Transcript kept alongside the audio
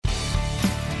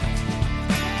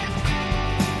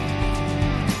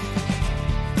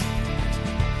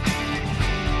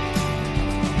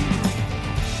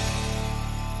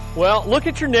Well, look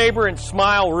at your neighbor and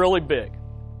smile really big.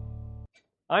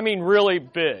 I mean really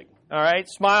big, all right?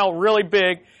 Smile really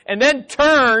big. And then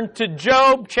turn to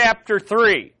Job chapter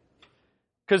 3.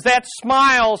 Because that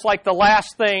smile's like the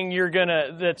last thing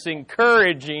that's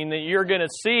encouraging that you're going to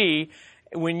see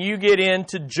when you get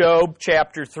into Job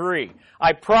chapter 3.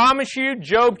 I promise you,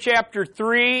 Job chapter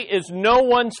 3 is no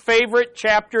one's favorite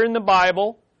chapter in the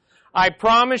Bible. I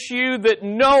promise you that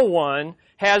no one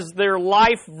has their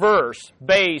life verse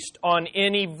based on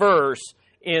any verse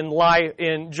in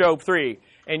Job 3.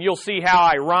 And you'll see how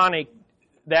ironic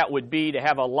that would be to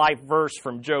have a life verse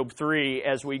from Job 3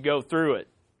 as we go through it.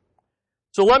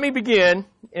 So let me begin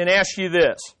and ask you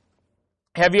this.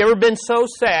 Have you ever been so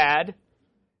sad?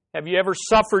 Have you ever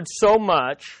suffered so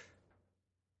much?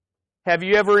 Have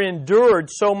you ever endured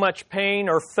so much pain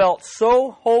or felt so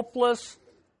hopeless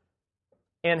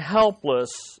and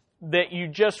helpless that you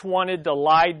just wanted to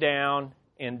lie down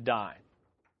and die?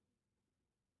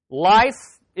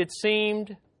 Life, it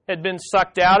seemed, had been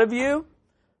sucked out of you.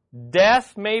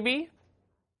 Death, maybe,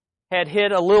 had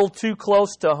hit a little too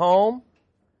close to home.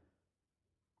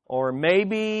 Or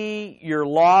maybe your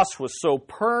loss was so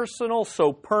personal,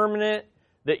 so permanent,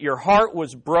 that your heart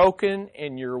was broken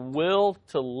and your will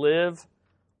to live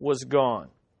was gone.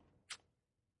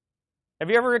 Have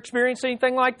you ever experienced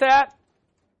anything like that?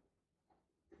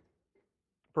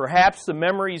 Perhaps the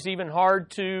memory is even hard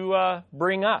to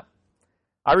bring up.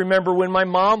 I remember when my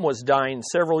mom was dying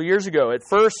several years ago. At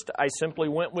first, I simply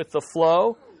went with the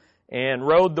flow and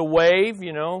rode the wave,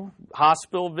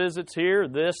 hospital visits here,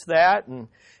 this, that, and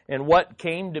what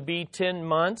came to be 10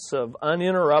 months of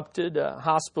uninterrupted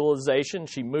hospitalization.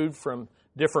 She moved from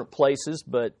different places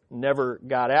but never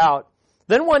got out.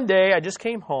 Then one day, I just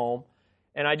came home,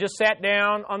 and I just sat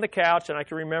down on the couch, and I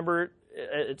can remember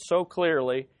it so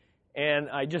clearly, and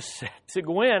I just said to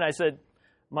Gwen, I said,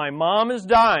 "My mom is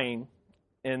dying,"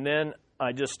 and then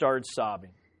I just started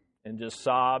sobbing, and just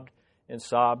sobbed and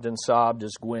sobbed and sobbed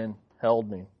as Gwen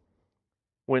held me.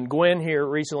 When Gwen here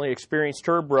recently experienced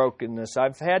her brokenness,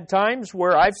 I've had times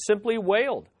where I've simply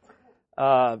wailed.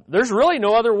 There's really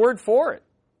no other word for it.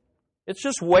 It's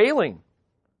just wailing.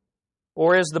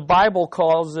 Or as the Bible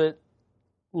calls it,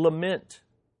 lament.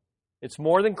 It's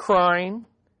more than crying.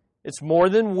 It's more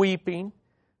than weeping.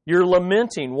 You're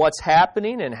lamenting what's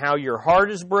happening and how your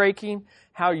heart is breaking,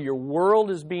 how your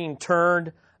world is being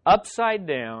turned upside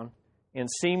down and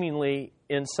seemingly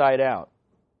inside out.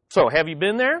 So, have you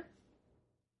been there?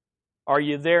 Are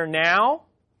you there now?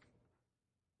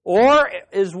 Or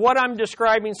is what I'm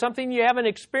describing something you haven't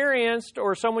experienced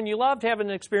or someone you loved haven't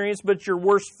experienced, but your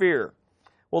worst fear?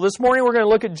 Well, this morning we're going to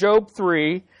look at Job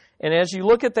 3, and as you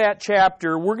look at that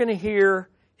chapter, we're going to hear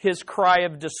his cry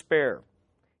of despair.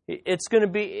 It's going to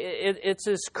be, it's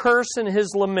his curse and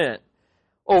his lament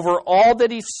over all that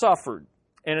he suffered.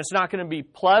 And it's not going to be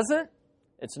pleasant.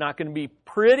 It's not going to be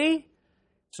pretty.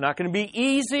 It's not going to be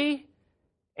easy.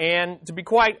 And to be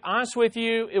quite honest with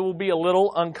you, it will be a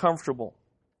little uncomfortable.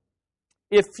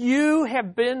 If you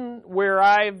have been where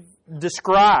I've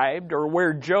described or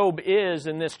where Job is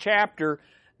in this chapter,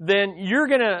 then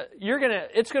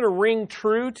it's going to ring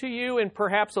true to you and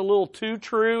perhaps a little too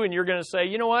true, and you're going to say,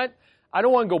 you know what? I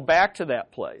don't want to go back to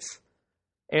that place.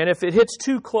 And if it hits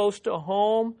too close to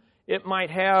home, it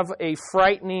might have a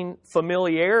frightening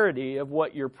familiarity of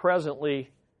what you're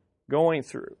presently going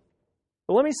through.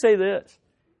 But let me say this.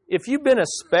 If you've been a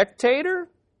spectator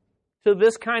to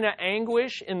this kind of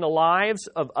anguish in the lives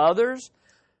of others,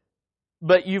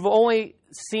 but you've only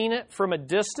seen it from a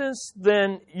distance,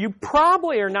 then you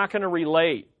probably are not going to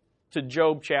relate to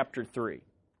Job chapter 3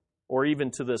 or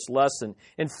even to this lesson.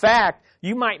 In fact,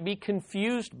 you might be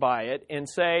confused by it and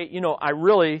say,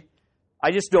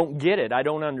 I just don't get it. I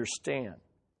don't understand.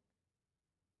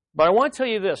 But I want to tell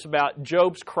you this about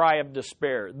Job's cry of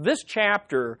despair. This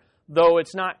chapter, though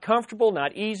it's not comfortable,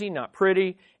 not easy, not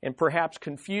pretty, and perhaps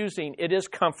confusing, it is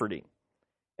comforting.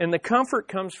 And the comfort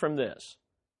comes from this: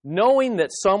 knowing that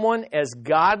someone as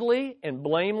godly and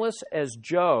blameless as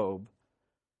Job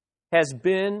has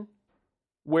been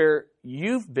where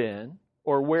you've been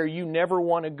or where you never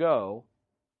want to go,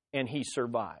 and he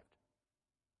survived.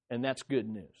 And that's good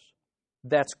news.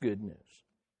 That's good news.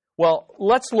 Well,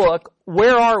 let's look,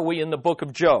 where are we in the book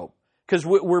of Job? Because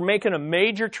we're making a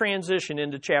major transition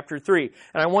into chapter 3.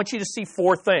 And I want you to see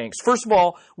 4 things. First of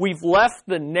all, we've left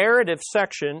the narrative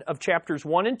section of chapters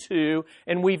 1 and 2,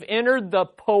 and we've entered the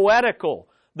poetical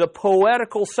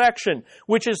section,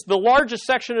 which is the largest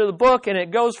section of the book, and it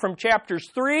goes from chapters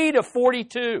 3 to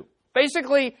 42.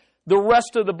 Basically, the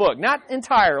rest of the book. Not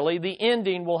entirely. The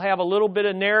ending will have a little bit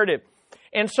of narrative.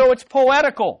 And so it's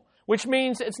poetical, which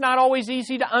means it's not always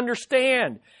easy to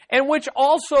understand. And which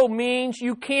also means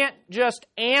you can't just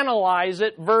analyze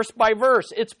it verse by verse.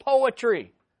 It's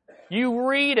poetry. You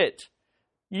read it.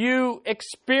 You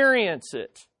experience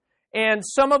it. And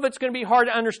some of it's going to be hard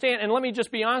to understand. And let me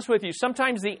just be honest with you.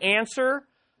 Sometimes the answer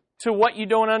to what you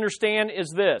don't understand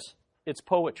is this. It's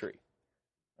poetry.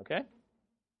 Okay?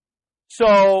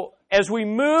 So, as we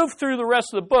move through the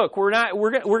rest of the book, we're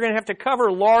going to have to cover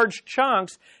large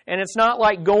chunks, and it's not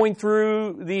like going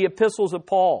through the epistles of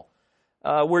Paul,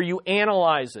 where you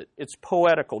analyze it. It's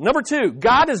poetical. Number 2,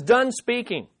 God is done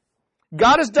speaking.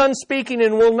 God is done speaking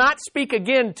and will not speak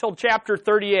again until chapter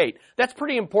 38. That's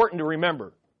pretty important to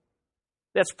remember.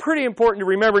 That's pretty important to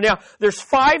remember. Now, there's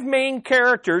 5 main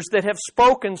characters that have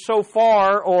spoken so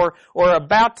far or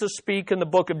about to speak in the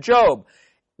book of Job.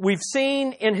 We've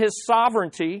seen in His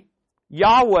sovereignty,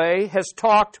 Yahweh has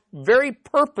talked very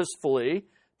purposefully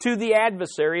to the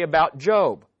adversary about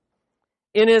Job.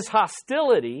 In His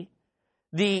hostility,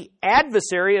 the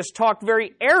adversary has talked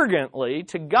very arrogantly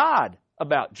to God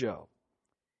about Job.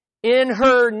 In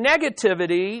her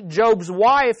negativity, Job's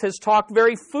wife has talked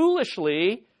very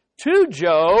foolishly to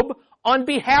Job on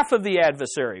behalf of the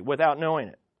adversary without knowing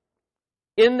it.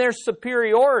 In their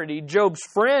superiority, Job's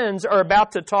friends are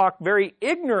about to talk very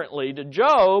ignorantly to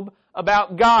Job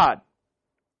about God.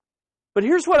 But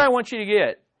here's what I want you to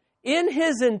get. In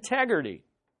his integrity,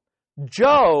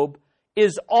 Job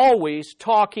is always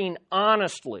talking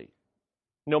honestly,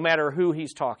 no matter who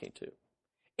he's talking to.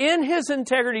 In his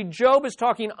integrity, Job is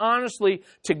talking honestly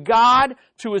to God,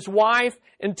 to his wife,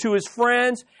 and to his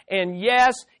friends. And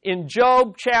yes, in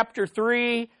Job chapter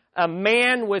 3, a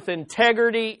man with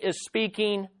integrity is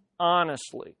speaking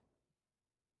honestly,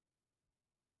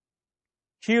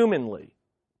 humanly,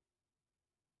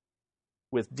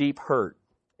 with deep hurt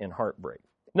and heartbreak.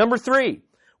 Number 3,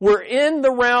 we're in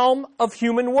the realm of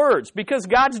human words. Because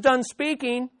God's done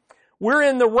speaking, we're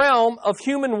in the realm of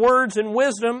human words and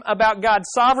wisdom about God's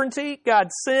sovereignty,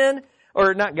 God's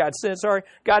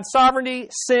sovereignty,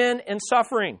 sin, and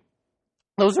suffering.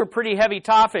 Those are pretty heavy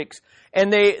topics,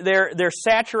 and they're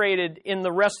saturated in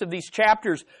the rest of these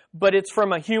chapters, but it's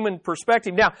from a human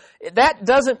perspective. Now, that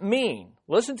doesn't mean,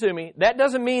 listen to me, that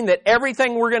doesn't mean that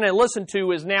everything we're going to listen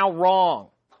to is now wrong.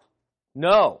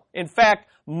 No. In fact,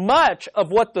 much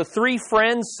of what the 3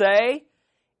 friends say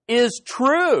is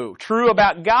true. True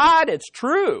about God, it's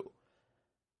true.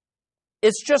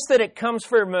 It's just that it comes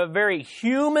from a very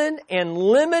human and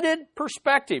limited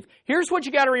perspective. Here's what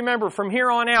you got to remember from here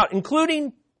on out,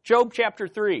 including Job chapter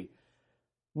 3.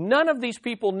 None of these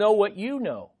people know what you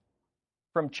know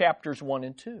from chapters 1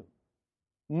 and 2.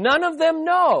 None of them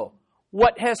know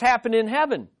what has happened in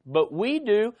heaven, but we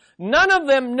do. None of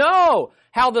them know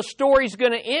how the story's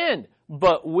going to end,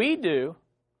 but we do.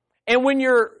 And when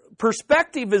your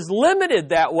perspective is limited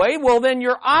that way, well, then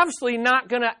you're obviously not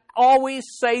going to always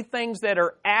say things that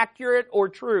are accurate or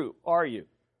true, are you?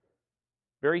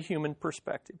 Very human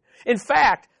perspective. In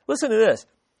fact, listen to this.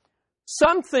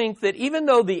 Some think that even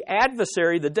though the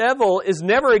adversary, the devil, is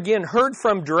never again heard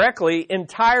from directly,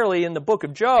 entirely in the book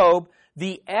of Job,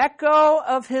 the echo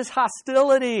of his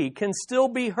hostility can still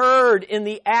be heard in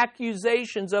the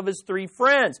accusations of his 3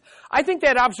 friends. I think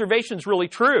that observation is really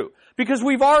true, because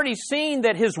we've already seen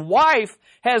that his wife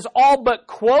has all but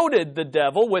quoted the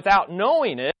devil without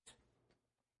knowing it.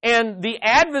 And the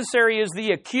adversary is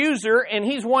the accuser, and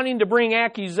he's wanting to bring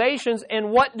accusations.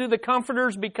 And what do the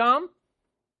comforters become?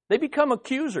 They become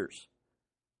accusers.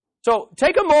 So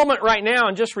take a moment right now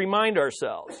and just remind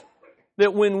ourselves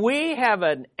that when we have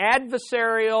an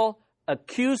adversarial,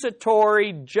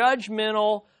 accusatory,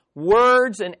 judgmental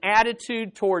words and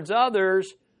attitude towards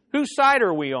others, whose side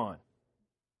are we on?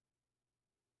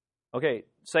 Okay,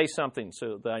 say something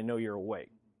so that I know you're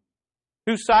awake.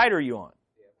 Whose side are you on?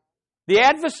 The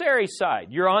adversary side.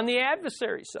 You're on the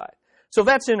adversary side. So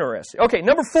that's interesting. Okay,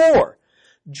 number 4.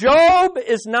 Job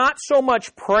is not so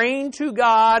much praying to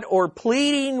God or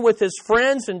pleading with his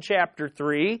friends in chapter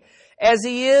 3 as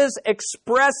he is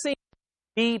expressing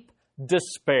deep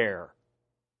despair.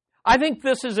 I think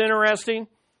this is interesting,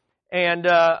 and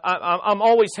I'm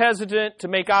always hesitant to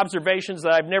make observations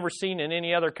that I've never seen in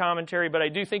any other commentary, but I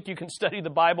do think you can study the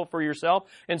Bible for yourself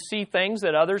and see things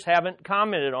that others haven't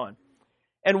commented on.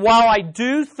 And while I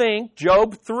do think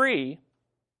Job 3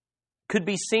 could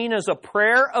be seen as a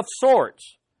prayer of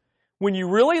sorts, when you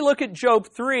really look at Job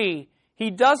 3,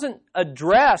 he doesn't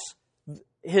address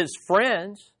his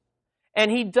friends, and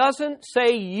he doesn't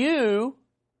say you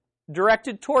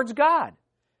directed towards God.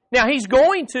 Now, he's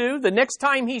going to, the next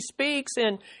time he speaks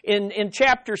in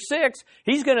chapter 6,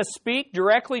 he's going to speak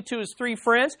directly to his 3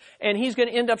 friends, and he's going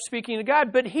to end up speaking to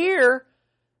God. But here,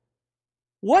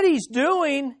 what he's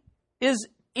doing is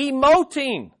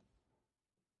emoting.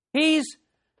 He's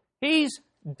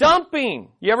dumping.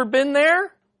 You ever been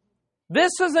there?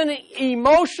 This is an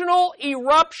emotional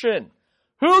eruption.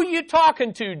 Who are you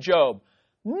talking to, Job?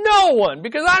 No one,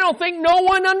 because I don't think no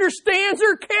one understands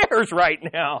or cares right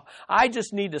now. I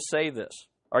just need to say this.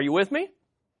 Are you with me?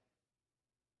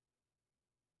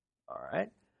 All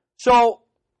right. So,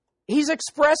 he's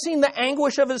expressing the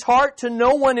anguish of his heart to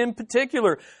no one in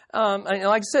particular. And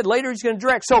like I said, later he's going to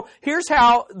direct. So, here's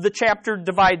how the chapter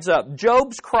divides up.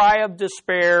 Job's cry of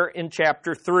despair in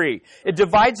chapter 3. It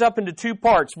divides up into two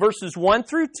parts. Verses 1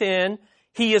 through 10,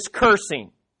 he is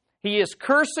cursing. He is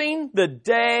cursing the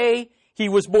day he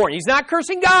was born. He's not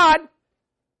cursing God.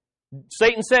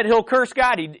 Satan said he'll curse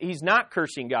God. He's not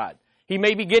cursing God. He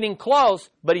may be getting close,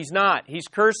 but he's not. He's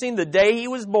cursing the day he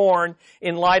was born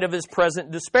in light of his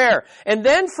present despair. And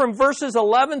then from verses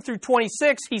 11 through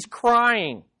 26, he's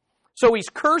crying. So he's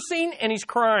cursing and he's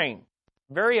crying.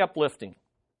 Very uplifting.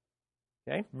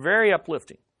 Okay? Very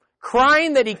uplifting.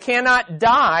 Crying that he cannot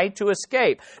die to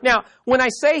escape. Now, when I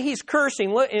say he's cursing,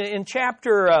 in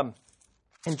chapter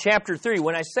 3,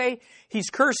 when I say he's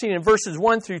cursing in verses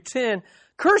 1 through 10,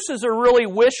 curses are really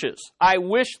wishes. I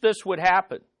wish this would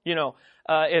happen. You know,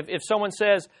 if someone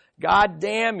says, God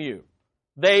damn you,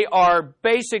 they are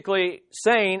basically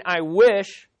saying, I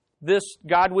wish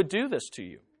God would do this to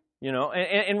you. You know,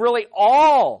 and really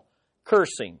all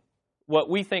cursing, what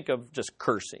we think of just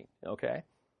cursing, okay?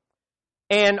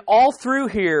 And all through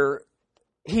here,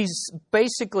 he's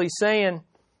basically saying,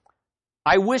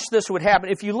 I wish this would happen.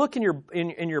 If you look in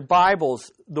your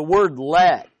Bibles, the word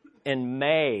let and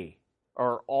may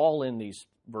are all in these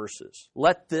verses.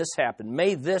 Let this happen.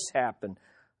 May this happen.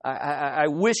 I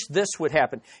wish this would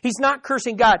happen. He's not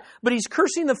cursing God, but he's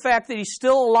cursing the fact that he's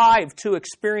still alive to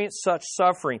experience such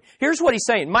suffering. Here's what he's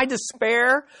saying. My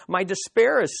despair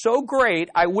is so great,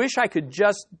 I wish I could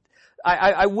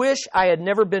I wish I had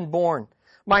never been born.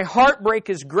 My heartbreak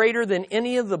is greater than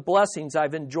any of the blessings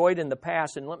I've enjoyed in the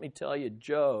past. And let me tell you,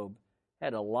 Job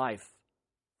had a life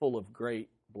full of great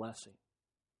blessing.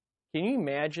 Can you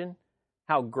imagine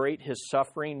how great his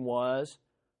suffering was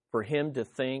for him to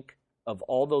think of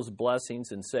all those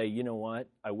blessings and say, you know what?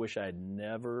 I wish I had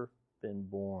never been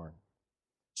born.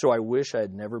 So I wish I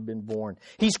had never been born.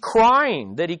 He's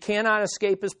crying that he cannot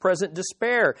escape his present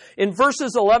despair. In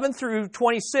verses 11 through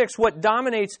 26, what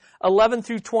dominates 11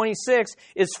 through 26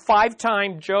 is 5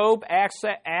 times Job asks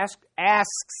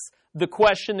the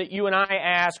question that you and I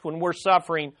ask when we're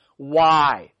suffering,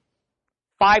 why?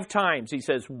 5 times he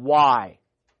says, why?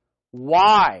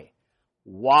 Why?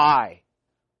 Why?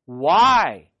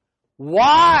 Why?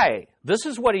 Why? This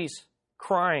is what he's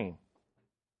crying.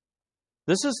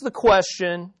 This is the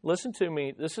question, listen to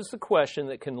me, this is the question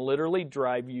that can literally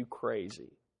drive you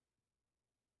crazy.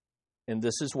 And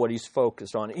this is what he's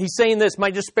focused on. He's saying this,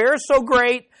 my despair is so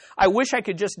great, I wish I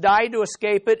could just die to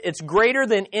escape it. It's greater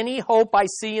than any hope I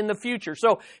see in the future.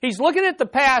 So he's looking at the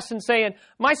past and saying,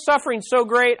 my suffering's so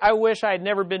great, I wish I had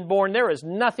never been born. There is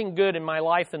nothing good in my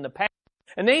life in the past.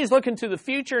 And then he's looking to the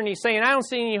future and he's saying, I don't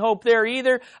see any hope there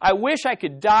either. I wish I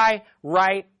could die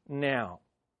right now.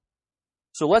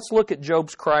 So let's look at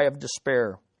Job's cry of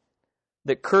despair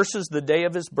that curses the day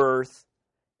of his birth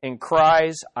and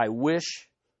cries, I wish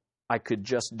I could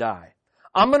just die.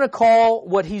 I'm going to call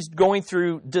what he's going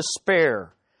through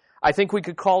despair. I think we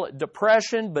could call it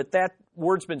depression, but that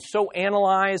word's been so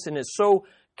analyzed and is so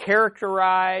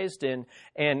characterized and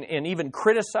even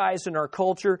criticized in our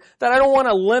culture that I don't want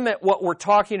to limit what we're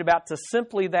talking about to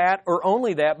simply that or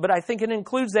only that, but I think it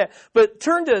includes that. But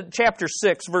turn to chapter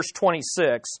 6, verse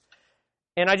 26,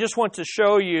 and I just want to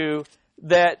show you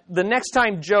that the next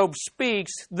time Job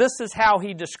speaks, this is how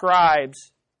he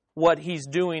describes what he's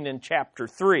doing in chapter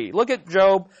 3. Look at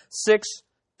Job 6,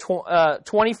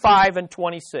 25 and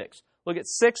 26. Look at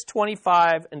 6,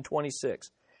 25 and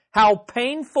 26. How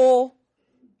painful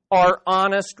are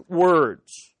honest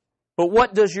words. But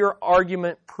what does your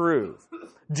argument prove?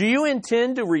 Do you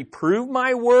intend to reprove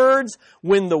my words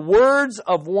when the words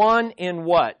of one in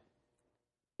what?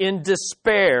 In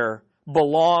despair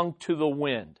belong to the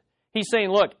wind. He's saying,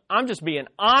 look, I'm just being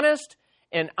honest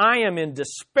and I am in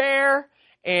despair.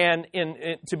 And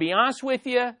to be honest with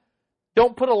you,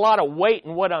 don't put a lot of weight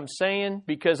in what I'm saying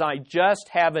because I just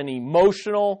have an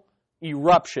emotional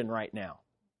eruption right now.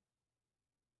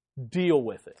 Deal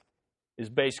with it, is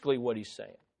basically what he's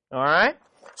saying. All right?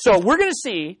 So we're going to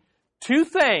see 2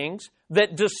 things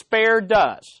that despair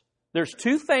does. There's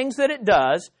 2 things that it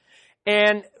does,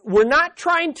 and we're not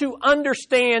trying to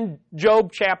understand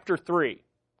Job chapter 3.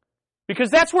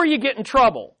 Because that's where you get in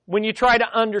trouble, when you try to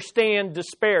understand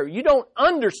despair. You don't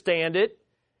understand it,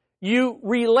 you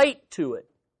relate to it.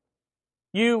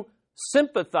 You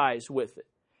sympathize with it.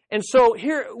 And so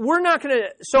here, we're not going to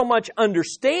so much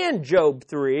understand Job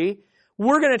 3.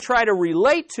 We're going to try to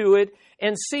relate to it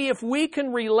and see if we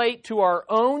can relate to our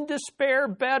own despair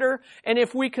better and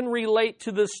if we can relate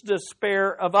to this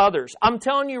despair of others. I'm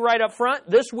telling you right up front,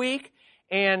 this week,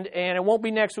 and it won't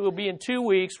be next week, it will be in 2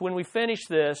 weeks when we finish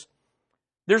this,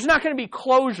 there's not going to be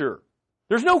closure.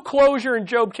 There's no closure in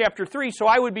Job chapter 3, so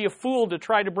I would be a fool to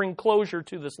try to bring closure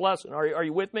to this lesson. Are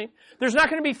you with me? There's not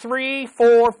going to be 3,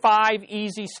 4, 5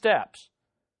 easy steps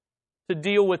to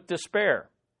deal with despair.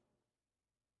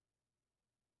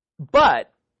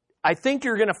 But I think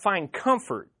you're going to find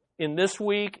comfort in this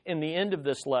week, in the end of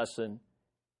this lesson,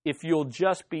 if you'll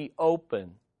just be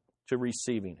open to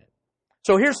receiving it.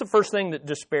 So here's the first thing that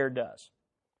despair does.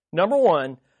 Number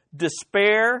 1,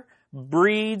 despair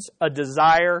breeds a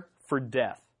desire for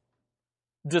death.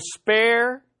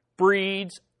 Despair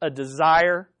breeds a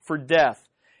desire for death.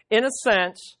 In a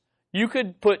sense, you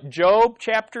could put Job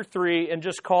chapter 3 and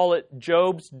just call it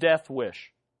Job's death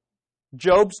wish.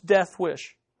 Job's death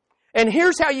wish. And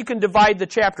here's how you can divide the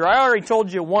chapter. I already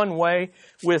told you one way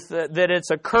with that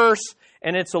it's a curse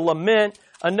and it's a lament.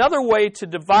 Another way to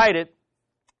divide it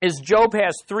is Job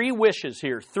has 3 wishes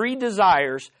here, 3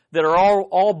 desires that are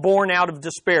all born out of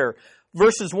despair.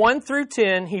 Verses 1 through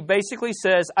 10, he basically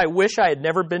says, I wish I had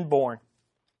never been born.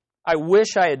 I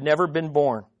wish I had never been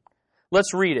born.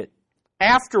 Let's read it.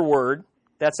 Afterward,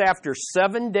 that's after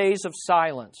 7 days of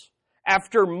silence,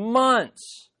 after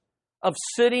months of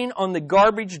sitting on the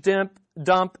garbage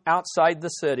dump outside the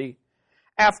city,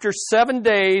 after 7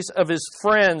 days of his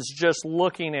friends just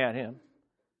looking at him,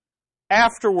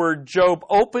 afterward, Job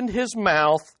opened his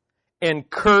mouth and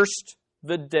cursed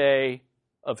the day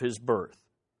of his birth.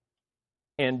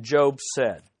 And Job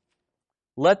said,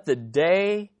 let the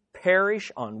day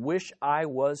perish on which I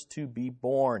was to be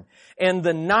born, and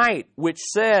the night which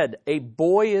said, a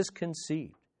boy is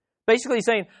conceived. Basically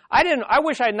saying, I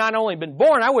wish I had not only been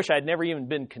born, I wish I had never even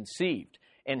been conceived.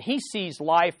 And he sees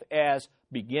life as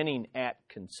beginning at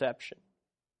conception.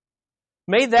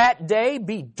 May that day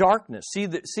be darkness. See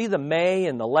the may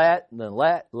and the let, and the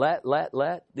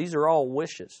let. These are all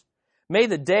wishes. May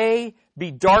the day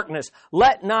be darkness.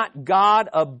 Let not God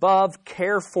above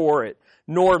care for it,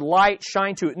 nor light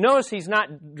shine to it. Notice he's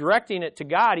not directing it to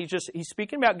God. He's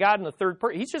speaking about God in the third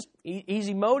person. He's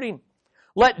emoting.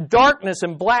 Let darkness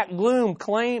and black gloom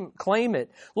claim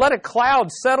it. Let a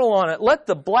cloud settle on it. Let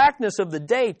the blackness of the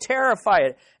day terrify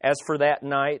it. As for that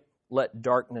night, let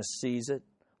darkness seize it.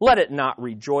 Let it not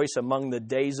rejoice among the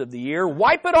days of the year.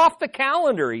 Wipe it off the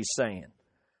calendar, he's saying.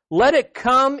 Let it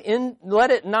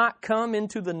not come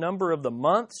into the number of the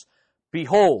months.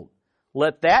 Behold,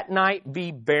 let that night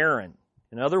be barren.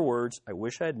 In other words, I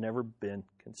wish I had never been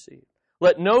conceived.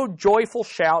 Let no joyful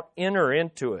shout enter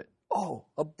into it. Oh,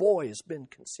 a boy has been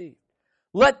conceived.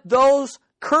 Let those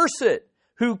curse it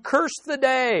who curse the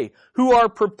day, who are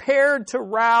prepared to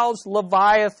rouse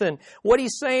Leviathan. What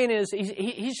he's saying is,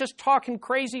 he's just talking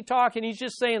crazy talk, and he's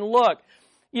just saying, look,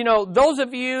 you know, those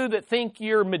of you that think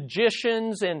you're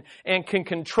magicians and can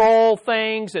control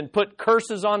things and put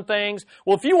curses on things,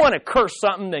 well, if you want to curse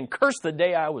something, then curse the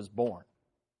day I was born.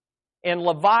 And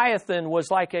Leviathan was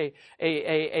like a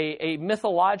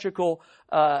mythological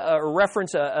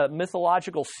reference, a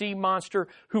mythological sea monster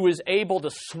who was able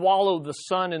to swallow the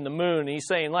sun and the moon. And he's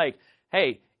saying, like,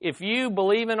 hey, if you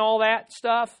believe in all that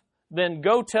stuff, then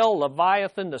go tell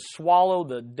Leviathan to swallow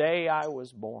the day I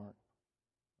was born.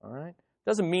 All right?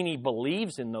 Doesn't mean he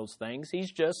believes in those things.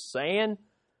 He's just saying,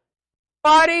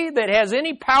 anybody that has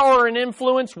any power and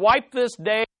influence, wipe this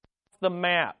day off the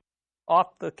map,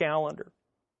 off the calendar.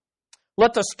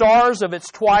 Let the stars of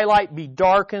its twilight be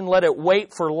darkened. Let it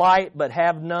wait for light, but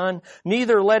have none.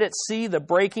 Neither let it see the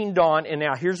breaking dawn. And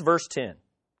now here's verse 10.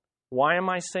 Why am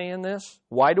I saying this?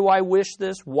 Why do I wish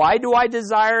this? Why do I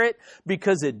desire it?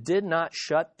 Because it did not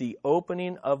shut the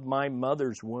opening of my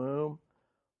mother's womb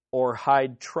or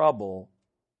hide trouble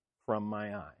from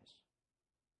my eyes.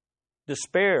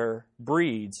 Despair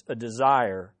breeds a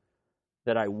desire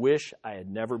that I wish I had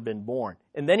never been born.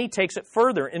 And then he takes it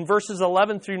further. In verses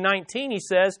 11 through 19, he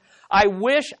says, I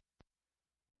wish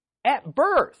at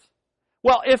birth.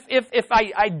 Well, if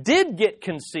I did get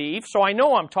conceived, so I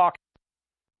know I'm talking,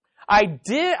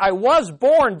 I was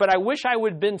born, but I wish I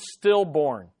would have been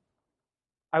stillborn.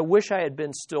 I wish I had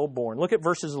been stillborn. Look at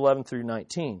verses 11 through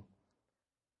 19.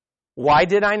 Why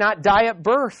did I not die at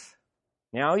birth?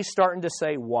 Now he's starting to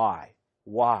say, why?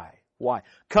 Why?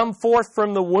 Come forth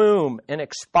from the womb and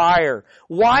expire.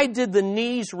 Why did the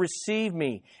knees receive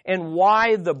me? And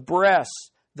why the breasts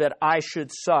that I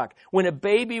should suck. When a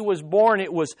baby was born,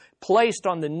 it was placed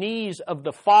on the knees of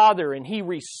the father, and he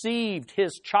received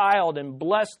his child and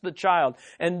blessed the child.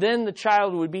 And then the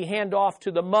child would be handed off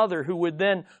to the mother, who would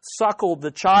then suckle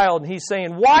the child. And he's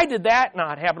saying, why did that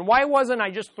not happen? Why wasn't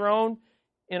I just thrown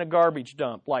in a garbage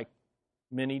dump like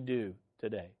many do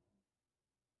today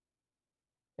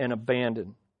and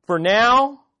abandoned? For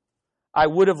now, I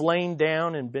would have lain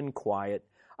down and been quiet.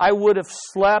 I would have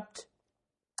slept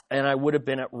and I would have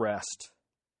been at rest,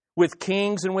 with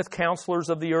kings and with counselors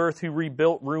of the earth who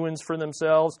rebuilt ruins for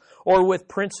themselves, or with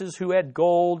princes who had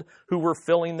gold, who were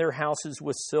filling their houses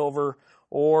with silver,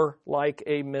 or like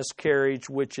a miscarriage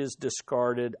which is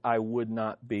discarded, I would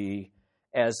not be,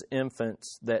 as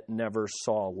infants that never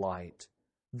saw light.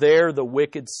 There the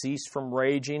wicked cease from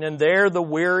raging, and there the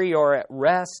weary are at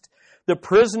rest. The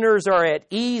prisoners are at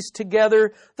ease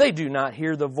together. They do not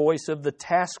hear the voice of the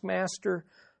taskmaster.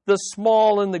 The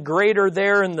small and the great are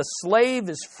there, and the slave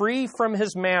is free from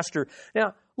his master.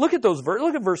 Now, look at those.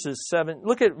 Look at verses 7.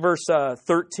 Look at verse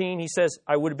 13. He says,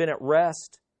 I would have been at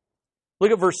rest.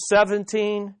 Look at verse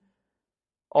 17.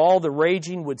 All the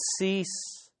raging would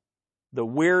cease. The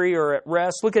weary are at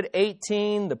rest. Look at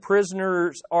 18. The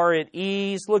prisoners are at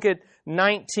ease. Look at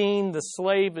 19. The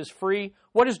slave is free.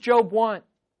 What does Job want?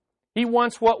 He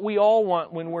wants what we all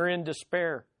want when we're in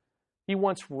despair. He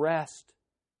wants rest.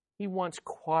 He wants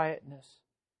quietness.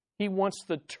 He wants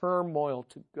the turmoil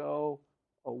to go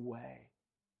away.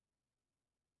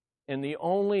 And the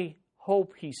only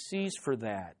hope he sees for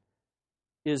that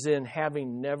is in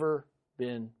having never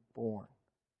been born.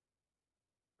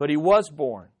 But he was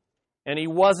born, and he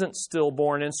wasn't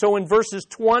stillborn. And so in verses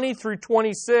 20 through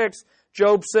 26,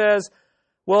 Job says,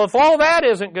 well, if all that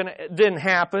didn't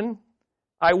happen,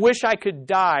 I wish I could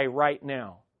die right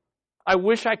now. I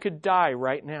wish I could die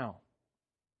right now.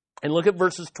 And look at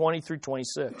verses 20 through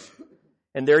 26.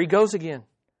 And there he goes again.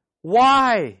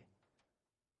 Why?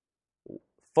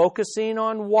 Focusing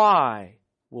on why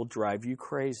will drive you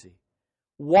crazy.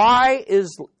 Why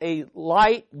is a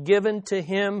light given to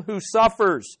him who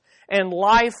suffers, and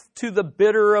life to the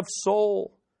bitter of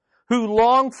soul, who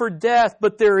long for death,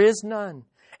 but there is none,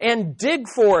 and dig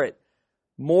for it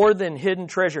more than hidden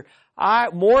treasure?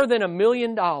 More than $1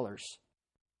 million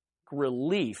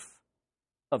relief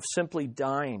of simply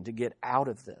dying to get out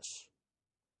of this,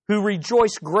 who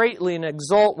rejoice greatly and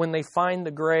exult when they find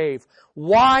the grave.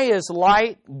 Why is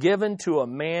light given to a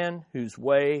man whose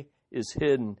way is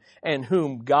hidden, and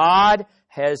whom God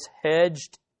has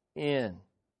hedged in?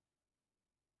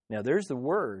 Now there's the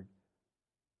word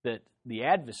that the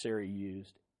adversary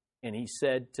used, and he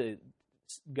said to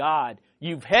God,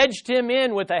 you've hedged him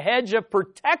in with a hedge of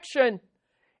protection.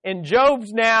 And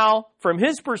Job's now, from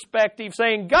his perspective,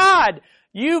 saying, God,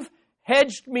 you've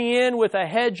hedged me in with a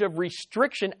hedge of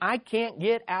restriction. I can't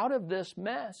get out of this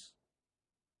mess.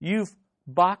 You've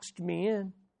boxed me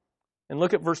in. And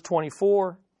look at verse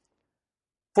 24.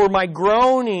 For my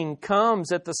groaning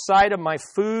comes at the sight of my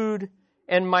food,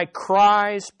 and my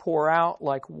cries pour out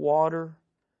like water.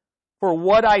 For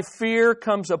what I fear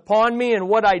comes upon me, and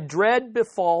what I dread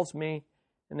befalls me.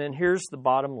 And then here's the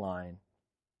bottom line.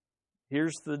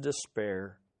 Here's the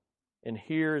despair. And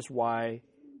here's why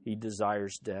he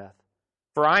desires death.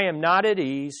 For I am not at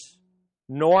ease,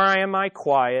 nor am I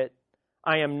quiet.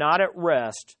 I am not at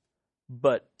rest,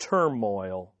 but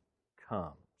turmoil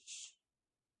comes.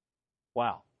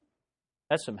 Wow.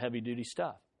 That's some heavy-duty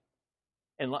stuff.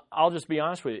 And I'll just be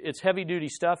honest with you. It's heavy-duty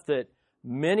stuff that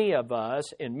many of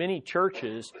us in many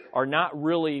churches are not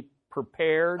really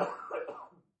prepared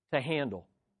to handle.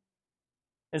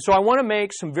 And so I want to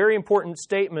make some very important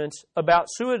statements about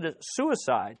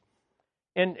suicide.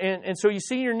 And so you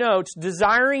see in your notes,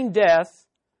 desiring death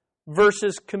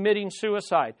versus committing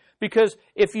suicide. Because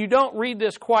if you don't read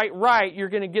this quite right, you're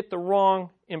going to get the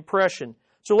wrong impression.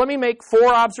 So let me make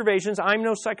 4 observations. I'm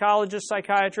no psychologist,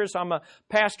 psychiatrist. I'm a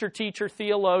pastor, teacher,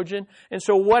 theologian. And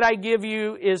so what I give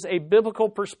you is a biblical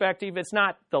perspective. It's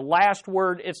not the last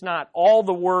word. It's not all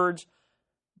the words.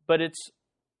 But it's,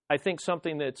 I think,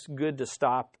 something that's good to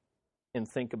stop and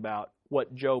think about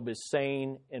what Job is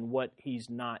saying and what he's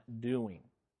not doing.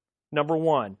 Number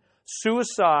 1,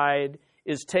 suicide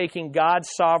is taking God's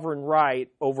sovereign right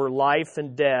over life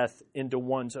and death into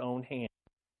one's own hands.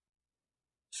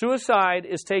 Suicide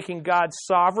is taking God's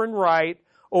sovereign right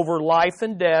over life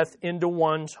and death into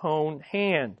one's own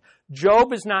hand.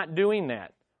 Job is not doing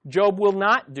that. Job will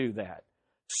not do that.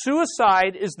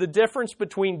 Suicide is the difference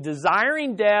between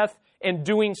desiring death and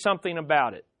doing something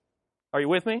about it. Are you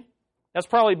with me? That's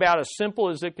probably about as simple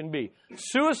as it can be.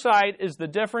 Suicide is the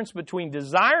difference between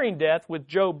desiring death, which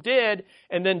Job did,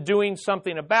 and then doing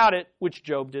something about it, which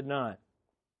Job did not.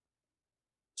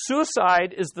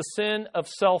 Suicide is the sin of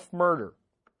self-murder.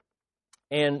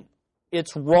 And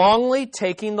it's wrongly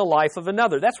taking the life of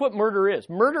another. That's what murder is.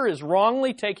 Murder is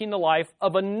wrongly taking the life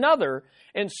of another,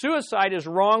 and suicide is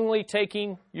wrongly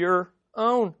taking your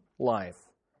own life.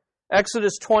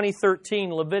 Exodus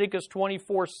 20:13, Leviticus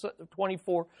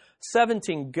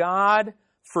 24:17. God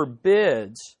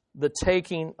forbids the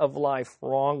taking of life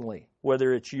wrongly,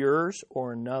 whether it's yours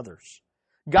or another's.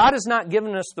 God has not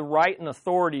given us the right and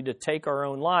authority to take our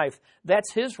own life.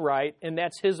 That's His right and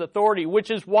that's His authority,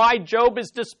 which is why Job is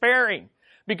despairing.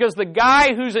 Because the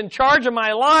guy who's in charge of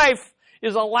my life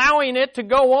is allowing it to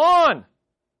go on.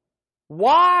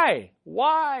 Why?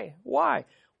 Why? Why?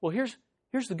 Well, here's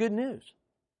the good news.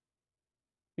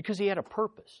 Because He had a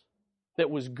purpose that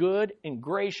was good and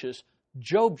gracious.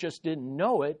 Job just didn't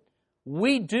know it.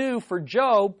 We do for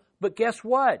Job, but guess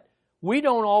what? We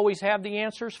don't always have the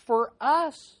answers for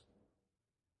us.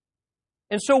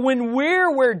 And so when we're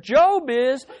where Job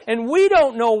is, and we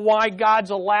don't know why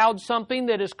God's allowed something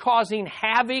that is causing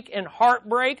havoc and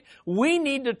heartbreak, we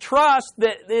need to trust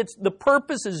that the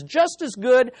purpose is just as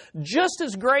good, just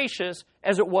as gracious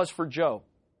as it was for Job.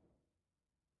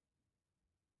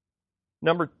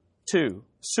 Number 2,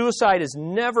 suicide is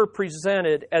never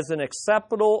presented as an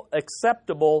acceptable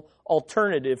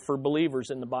alternative for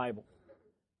believers in the Bible.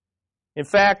 In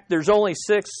fact, there's only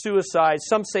 6 suicides.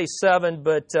 Some say 7,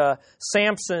 but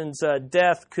Samson's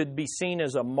death could be seen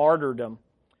as a martyrdom.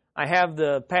 I have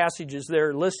the passages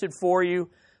there listed for you.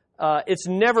 It's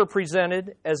never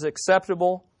presented as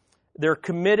acceptable. They're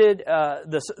committed.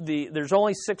 There's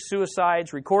only 6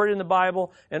 suicides recorded in the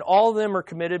Bible, and all of them are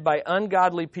committed by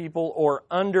ungodly people or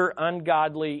under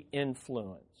ungodly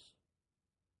influence.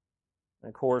 And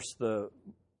of course, the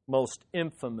most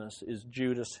infamous is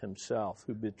Judas himself,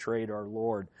 who betrayed our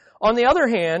Lord. On the other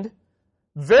hand,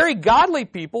 very godly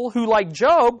people who, like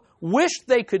Job, wished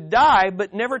they could die,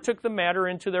 but never took the matter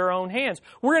into their own hands.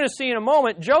 We're going to see in a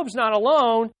moment, Job's not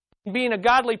alone in being a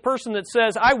godly person that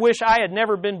says, I wish I had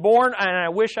never been born, and I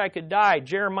wish I could die.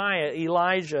 Jeremiah,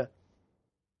 Elijah.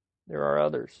 There are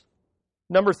others.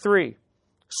 Number 3,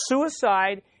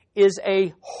 suicide is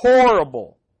a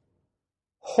horrible,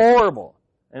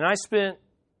 and I spent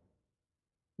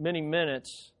many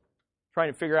minutes trying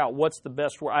to figure out what's the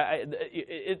best word.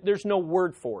 There's no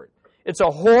word for it. It's a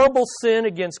horrible sin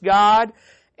against God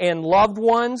and loved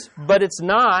ones, but it's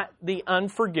not the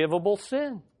unforgivable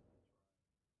sin.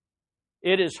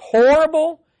 It is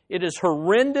horrible, it is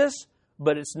horrendous,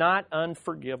 but it's not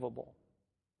unforgivable.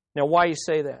 Now, why you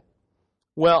say that?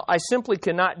 Well, I simply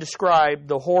cannot describe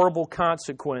the horrible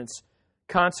consequences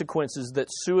that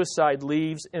suicide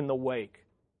leaves in the wake.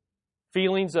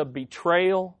 Feelings of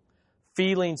betrayal,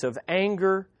 feelings of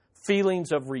anger,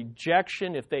 feelings of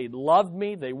rejection. If they'd loved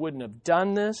me, they wouldn't have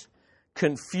done this.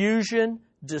 Confusion,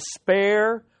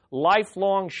 despair,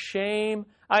 lifelong shame.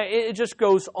 It just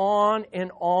goes on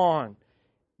and on.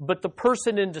 But the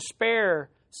person in despair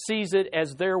sees it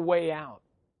as their way out.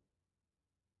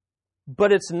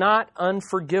 But it's not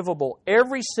unforgivable.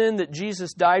 Every sin that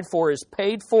Jesus died for is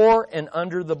paid for and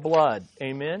under the blood.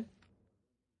 Amen?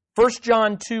 1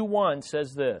 John 2:1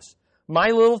 says this, My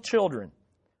little children,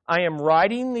 I am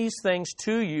writing these things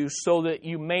to you so that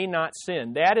you may not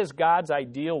sin. That is God's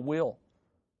ideal will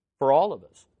for all of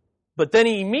us. But then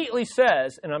He immediately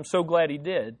says, and I'm so glad He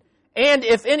did, and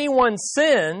if anyone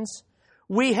sins,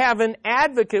 we have an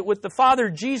advocate with the Father,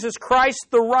 Jesus Christ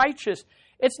the righteous.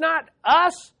 It's not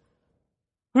us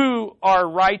who are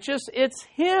righteous, it's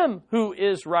Him who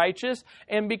is righteous.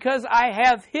 And because I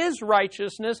have His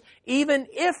righteousness, even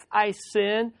if I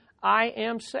sin, I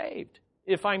am saved,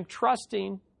 if I'm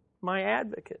trusting my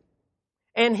advocate.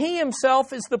 And He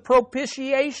Himself is the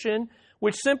propitiation,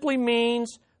 which simply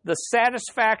means the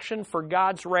satisfaction for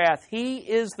God's wrath. He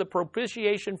is the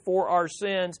propitiation for our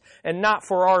sins, and not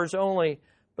for ours only,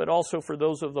 but also for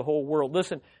those of the whole world.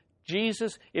 Listen,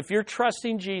 Jesus, if you're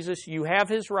trusting Jesus, you have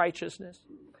His righteousness,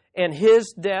 and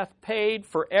His death paid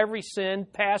for every sin,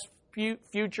 past,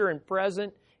 future, and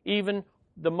present, even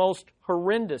the most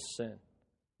horrendous sin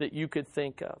that you could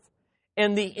think of.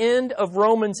 And the end of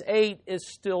Romans 8 is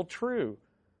still true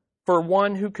for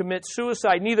one who commits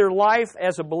suicide. Neither life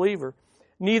as a believer,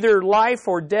 neither life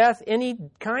or death, any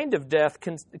kind of death,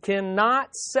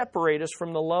 cannot separate us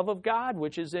from the love of God,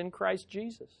 which is in Christ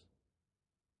Jesus.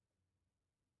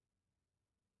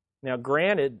 Now,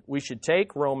 granted, we should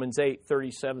take Romans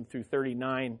 8:37 through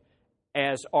 39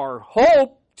 as our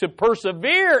hope to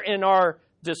persevere in our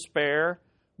despair.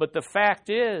 But the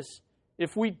fact is,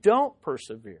 if we don't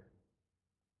persevere,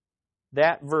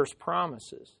 that verse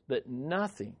promises that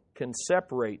nothing can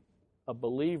separate a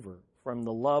believer from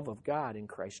the love of God in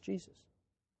Christ Jesus.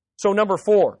 So number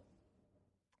 4,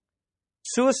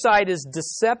 suicide is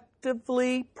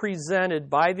deceptively presented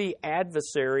by the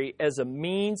adversary as a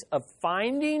means of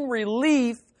finding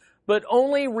relief, but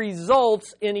only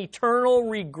results in eternal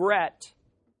regret.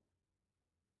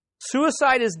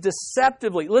 Suicide is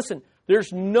deceptively, listen,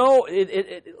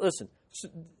 listen,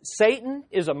 Satan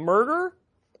is a murderer,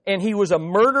 and he was a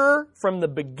murderer from the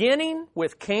beginning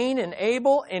with Cain and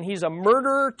Abel, and he's a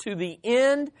murderer to the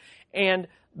end, and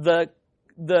the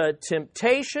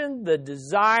temptation, the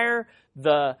desire,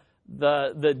 the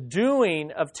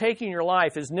doing of taking your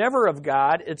life is never of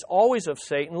God. It's always of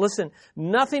Satan. Listen,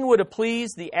 nothing would have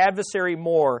pleased the adversary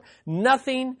more.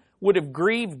 Nothing would have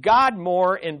grieved God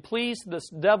more and pleased this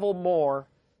devil more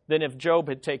than if Job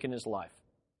had taken his life.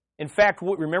 In fact,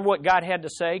 remember what God had to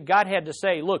say? God had to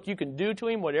say, look, you can do to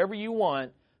him whatever you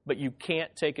want, but you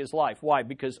can't take his life. Why?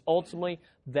 Because ultimately,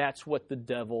 that's what the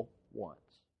devil wants.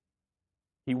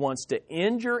 He wants to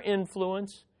end your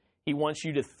influence. He wants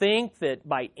you to think that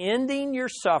by ending your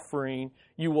suffering,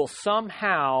 you will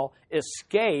somehow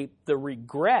escape the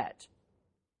regret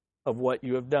of what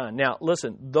you have done. Now,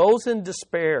 listen, those in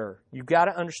despair, you've got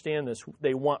to understand this.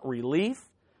 They want relief,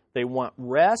 they want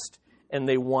rest, and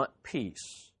they want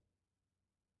peace.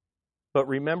 But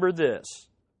remember this,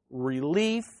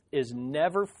 relief is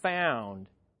never found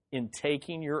in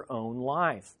taking your own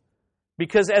life.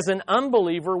 Because as an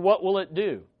unbeliever, what will it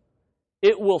do?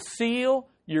 It will seal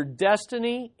your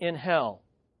destiny in hell.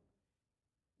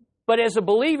 But as a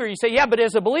believer, you say, yeah, but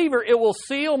as a believer, it will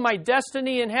seal my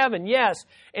destiny in heaven. Yes,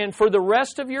 and for the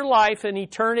rest of your life in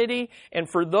eternity, and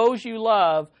for those you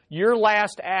love, your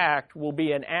last act will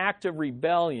be an act of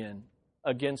rebellion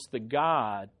against the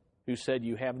God who said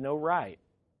you have no right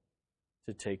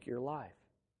to take your life.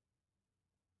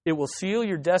 It will seal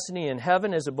your destiny in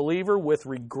heaven as a believer with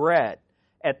regret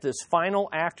at this final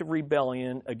act of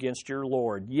rebellion against your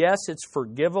Lord. Yes, it's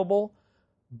forgivable,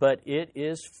 but it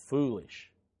is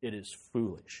foolish. It is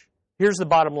foolish. Here's the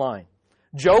bottom line.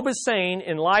 Job is saying,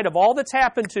 in light of all that's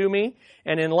happened to me,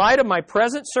 and in light of my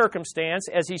present circumstance,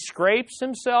 as he scrapes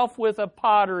himself with a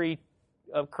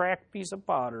cracked piece of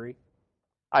pottery,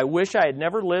 I wish I had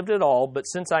never lived at all, but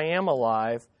since I am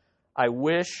alive, I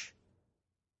wish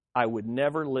I would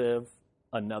never live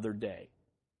another day.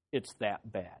 It's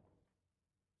that bad.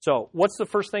 So, what's the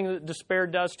first thing that despair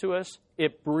does to us?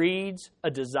 It breeds a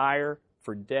desire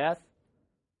for death,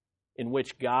 in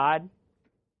which God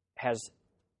has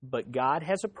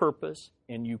a purpose,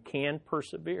 and you can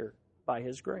persevere by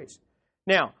His grace.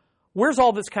 Now, where's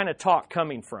all this kind of talk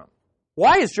coming from?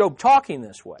 Why is Job talking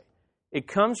this way? It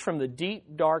comes from the deep,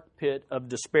 dark pit of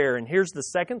despair. And here's the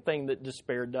second thing that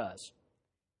despair does.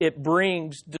 It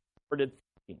brings distorted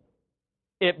thinking.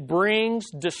 It brings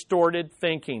distorted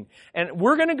thinking. And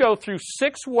we're going to go through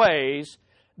 6 ways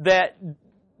that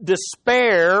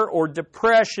despair or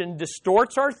depression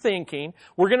distorts our thinking.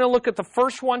 We're going to look at the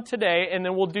first one today, and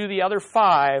then we'll do the other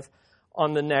 5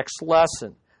 on the next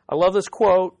lesson. I love this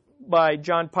quote by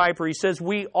John Piper. He says,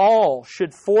 we all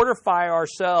should fortify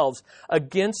ourselves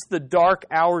against the dark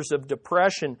hours of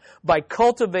depression by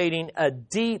cultivating a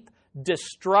deep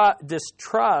distrust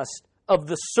of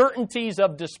the certainties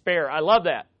of despair. I love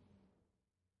that.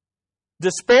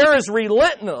 Despair is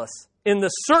relentless in the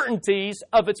certainties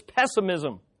of its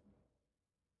pessimism.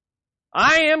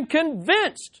 I am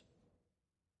convinced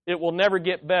it will never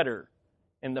get better.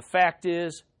 And the fact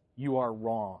is, you are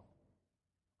wrong.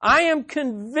 I am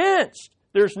convinced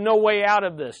there's no way out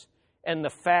of this. And the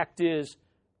fact is,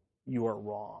 you are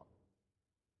wrong.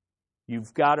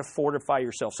 You've got to fortify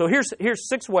yourself. So here's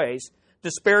 6 ways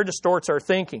despair distorts our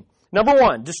thinking. Number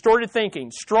 1, distorted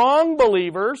thinking. Strong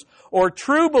believers or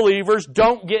true believers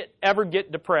don't ever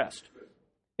get depressed.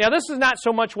 Now, this is not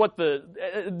so much what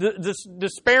the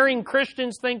despairing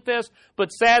Christians think this, but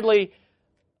sadly,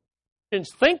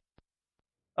 Christians think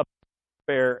of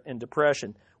despair and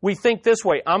depression. We think this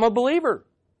way, I'm a believer,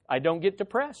 I don't get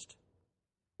depressed.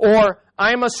 Or,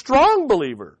 I'm a strong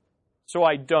believer, so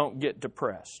I don't get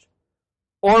depressed.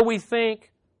 Or we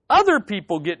think, other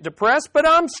people get depressed, but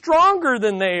I'm stronger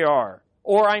than they are.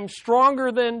 Or, I'm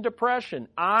stronger than depression.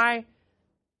 I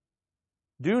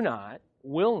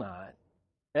will not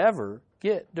ever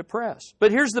get depressed.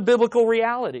 But here's the biblical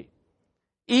reality.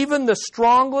 Even the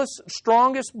strongest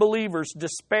believers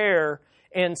despair,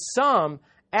 and some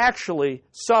actually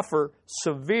suffer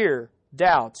severe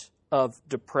doubts of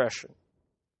depression.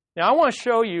 Now, I want to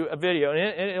show you a video,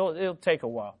 and it'll take a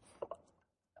while.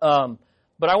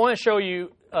 But I want to show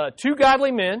you 2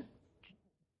 godly men,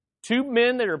 2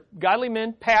 men that are godly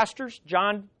men, pastors.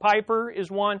 John Piper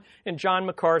is one, and John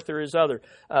MacArthur is other.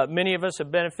 Many of us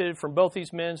have benefited from both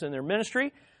these men in their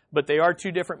ministry. but they are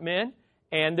two different men.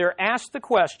 And they're asked the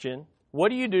question, what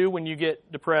do you do when you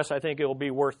get depressed? I think it will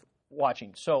be worth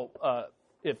watching. So,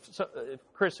 if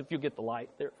Chris, if you get the light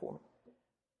there for me.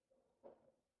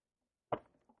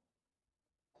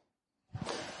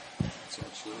 That's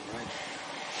absolutely right.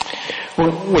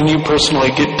 When you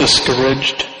personally get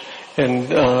discouraged and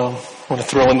want to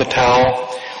throw in the towel,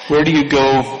 where do you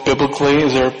go biblically?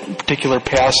 Is there a particular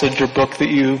passage or book that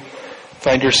you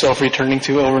find yourself returning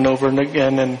to over and over and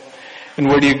again? And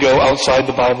where do you go outside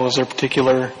the Bible? Is there a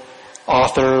particular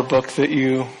author or book that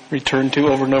you return to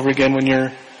over and over again when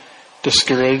you're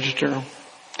discouraged or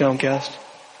downcast?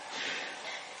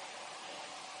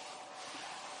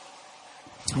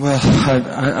 Well,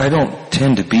 I don't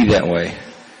tend to be that way.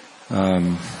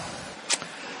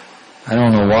 I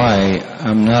don't know why.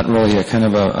 I'm not really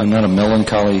I'm not a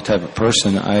melancholy type of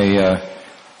person. I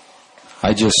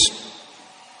just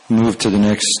move to the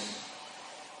next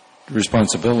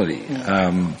responsibility.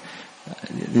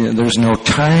 There's no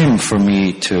time for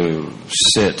me to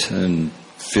sit and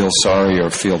feel sorry or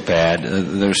feel bad.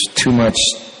 There's too much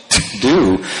to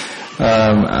do.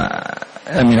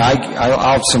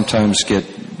 I'll sometimes get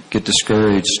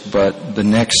discouraged, but the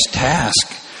next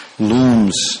task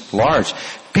looms large.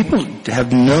 People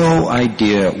have no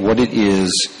idea what it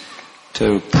is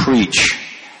to preach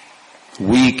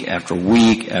week after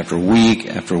week after week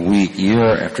after week,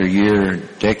 year after year,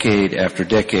 decade after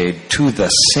decade, to the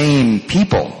same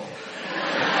people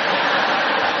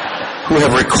who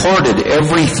have recorded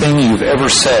everything you've ever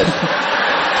said.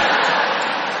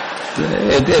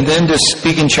 And then to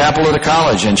speak in chapel at a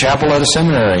college and chapel at a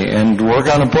seminary and work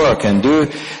on a book and do...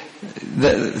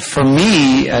 For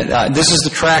me, this is the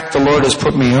track the Lord has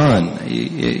put me on.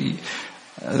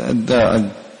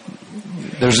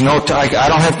 There's no... I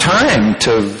don't have time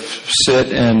to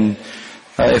sit and...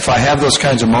 if I have those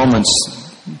kinds of moments,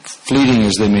 fleeting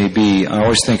as they may be, I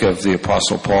always think of the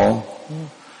Apostle Paul.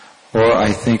 Or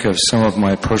I think of some of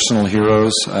my personal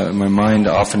heroes. My mind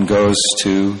often goes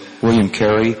to William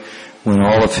Carey when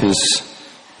all of his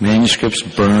manuscripts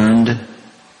burned.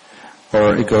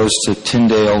 Or it goes to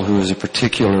Tyndale, who is a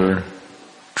particular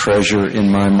treasure in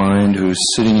my mind, who's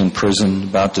sitting in prison,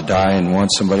 about to die, and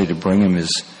wants somebody to bring him the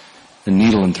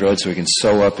needle and thread so he can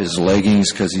sew up his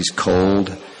leggings because he's cold.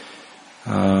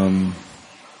 I've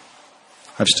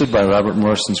stood by Robert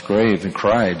Morrison's grave and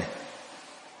cried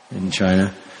in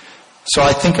China. So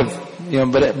I think of,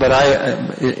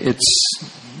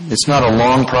 it's not a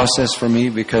long process for me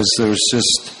because there's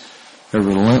just a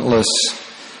relentless...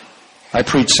 I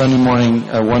preach Sunday morning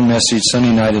one message,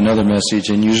 Sunday night another message,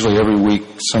 and usually every week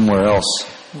somewhere else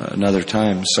another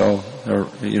time. So,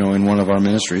 in one of our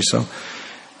ministries. So,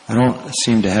 I don't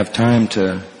seem to have time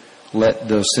to let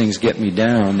those things get me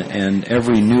down. And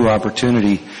every new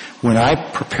opportunity, when I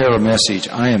prepare a message,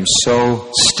 I am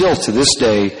so still to this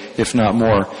day, if not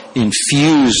more,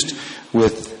 infused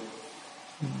with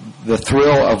the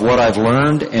thrill of what I've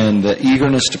learned and the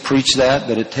eagerness to preach that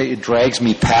it drags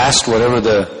me past whatever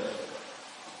the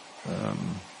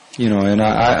and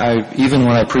I even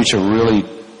when I preach a really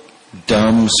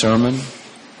dumb sermon,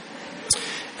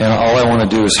 and all I want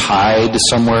to do is hide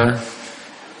somewhere,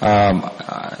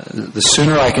 the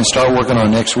sooner I can start working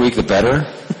on next week, the better,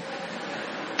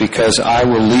 because I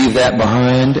will leave that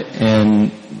behind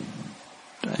and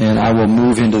I will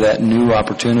move into that new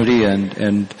opportunity,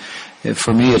 and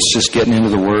for me it's just getting into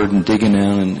the Word and digging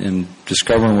in and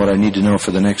discovering what I need to know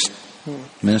for the next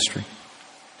ministry.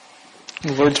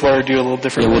 The Lord's wired you a little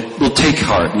differently. Yeah, we'll take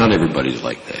heart. Not everybody's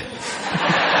like that.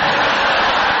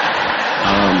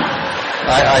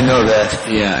 I know that.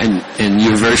 Yeah, and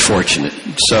you're very fortunate.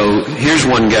 So here's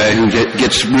one guy who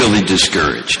gets really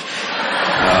discouraged. And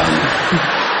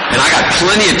I got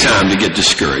plenty of time to get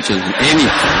discouraged.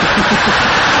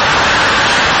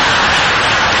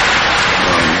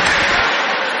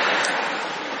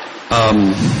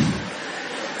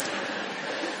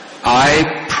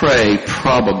 I pray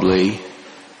probably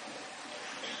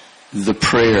the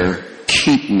prayer,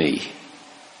 keep me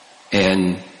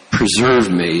and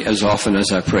preserve me, as often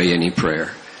as I pray any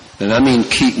prayer. And I mean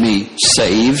keep me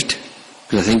saved,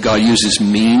 because I think God uses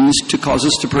means to cause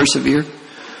us to persevere.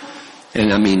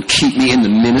 And I mean keep me in the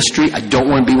ministry. I don't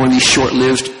want to be one of these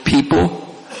short-lived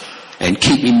people. And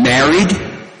keep me married.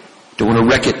 Don't want to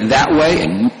wreck it that way.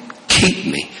 And keep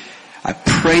me. I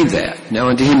pray that. Now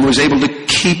unto Him who was able to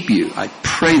keep you, I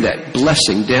pray that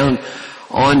blessing down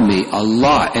on me a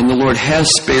lot. And the Lord has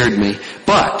spared me.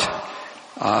 But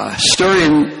stir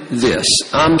in this.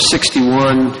 I'm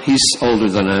 61. He's older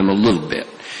than I am a little bit.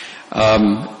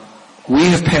 We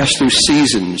have passed through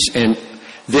seasons, and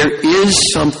there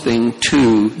is something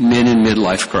to men in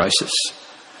midlife crisis.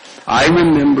 I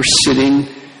remember sitting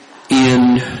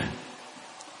in,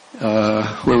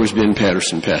 where was Ben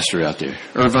Patterson pastor out there?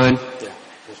 Irvine? Yeah.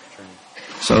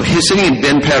 So he's sitting in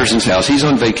Ben Patterson's house. He's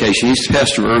on vacation. He's the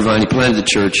pastor of Irvine. He planted the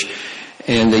church.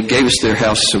 And they gave us their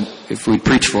house so if we'd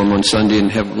preach for them on Sunday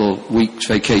and have a little week's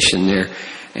vacation there.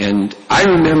 And I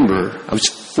remember, I was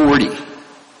 40,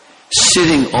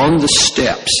 sitting on the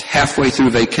steps halfway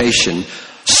through vacation,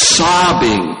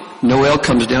 sobbing. Noel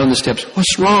comes down the steps.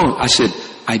 What's wrong? I said,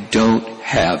 I don't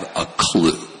have a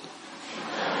clue.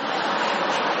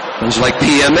 It was like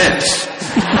PMS.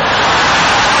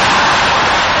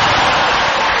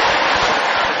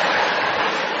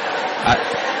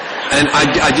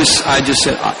 I just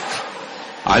said,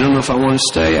 I don't know if I want to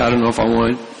stay. I don't know if I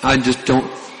want to.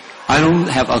 I don't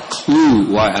have a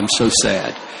clue why I'm so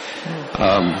sad.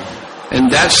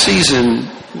 And that season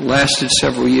lasted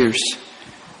several years.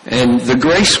 And the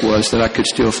grace was that I could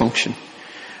still function.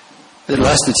 It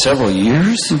lasted several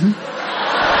years? Mm-hmm.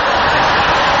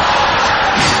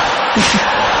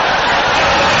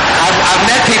 I've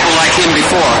met people like him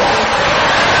before.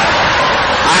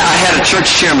 I had a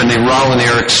church chairman named Rollin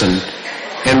Erickson,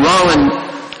 and Rollin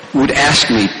would ask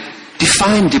me,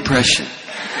 define depression.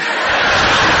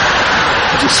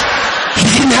 He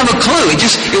didn't have a clue.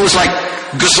 It was like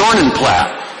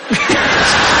Gesundheit.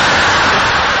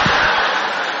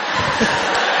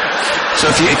 So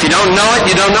if you don't know it,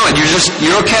 you don't know it.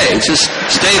 You're okay. Just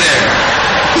stay there.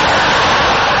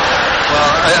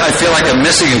 Well, I feel like I'm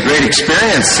missing a great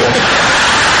experience.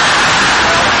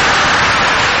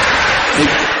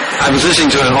 I was listening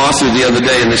to an author the other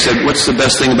day, and they said, what's the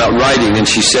best thing about writing? And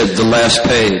she said, the last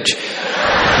page.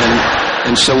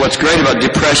 And so what's great about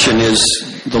depression is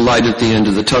the light at the end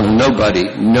of the tunnel.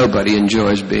 Nobody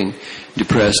enjoys being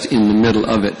depressed in the middle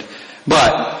of it.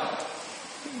 But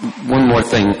one more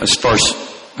thing as far as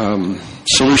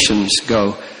solutions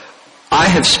go. I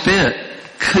have spent,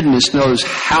 goodness knows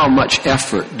how much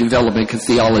effort developing a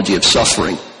theology of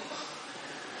suffering.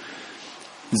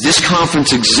 This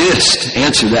conference exists.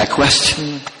 Answer that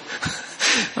question.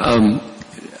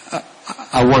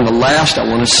 I want to last. I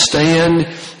want to stand.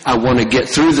 I want to get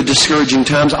through the discouraging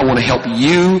times. I want to help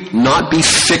you not be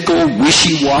fickle,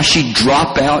 wishy-washy,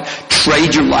 drop out,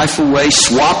 trade your life away,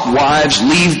 swap wives,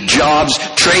 leave jobs,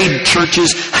 trade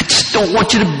churches. I just don't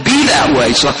want you to be that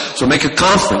way. So make a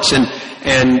conference.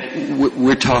 And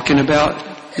we're talking about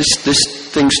this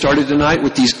thing started tonight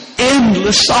with these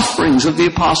endless sufferings of the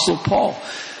Apostle Paul.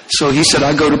 So he said,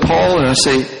 I go to Paul and I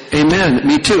say, amen,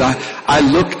 me too. I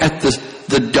look at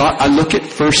I look at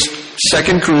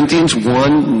 2 Corinthians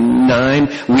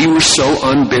 1:9. We were so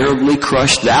unbearably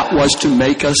crushed. That was to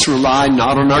make us rely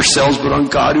not on ourselves, but on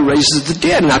God who raises the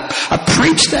dead. And I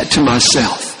preached that to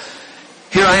myself.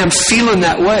 Here I am feeling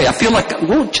that way. I feel like,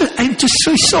 it's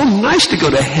just so nice to go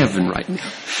to heaven right now.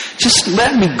 Just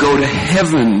let me go to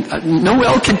heaven.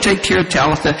 Noel can take care of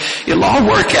Talitha. It'll all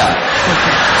work out.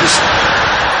 Just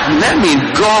let me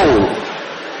go.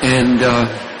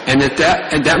 And at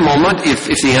that moment, if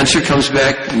the answer comes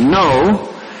back no,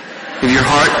 if your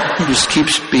heart just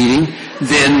keeps beating,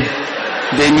 then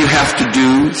you have to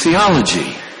do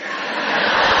theology.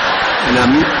 And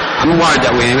I'm wired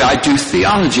that way. I do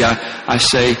theology. I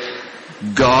say,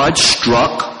 God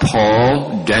struck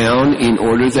Paul down in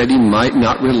order that he might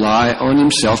not rely on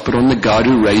himself, but on the God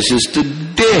who raises the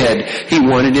dead. He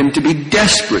wanted him to be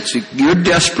desperate. So you're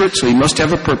desperate, so he must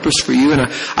have a purpose for you. And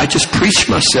I just preached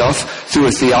myself through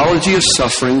a theology of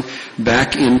suffering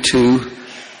back into,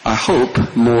 I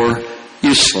hope, more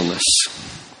usefulness.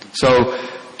 So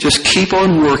just keep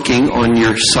on working on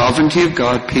your sovereignty of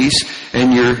God peace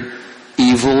and your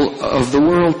evil of the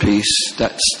world peace.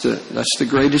 That's the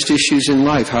greatest issues in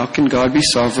life. How can God be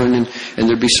sovereign and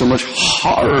there be so much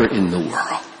horror in the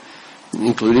world,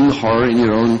 including the horror in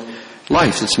your own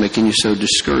life that's making you so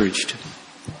discouraged?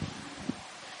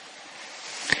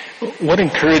 What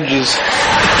encourages...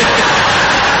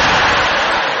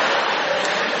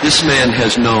 This man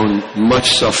has known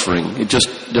much suffering. It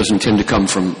just doesn't tend to come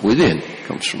from within. It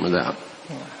comes from without.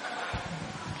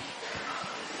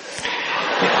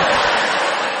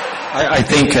 I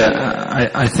think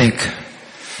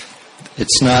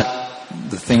it's not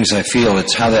the things I feel,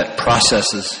 it's how that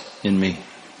processes in me.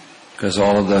 Because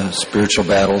all of the spiritual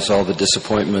battles, all the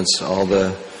disappointments, all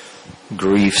the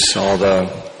griefs, all the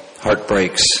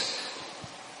heartbreaks,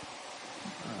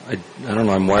 I don't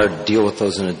know, I'm wired to deal with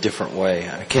those in a different way.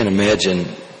 I can't imagine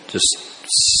just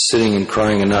sitting and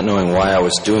crying and not knowing why I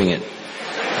was doing it.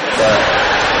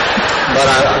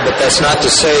 But that's not to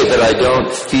say that I don't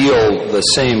feel the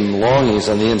same longings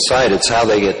on the inside. It's how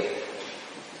they get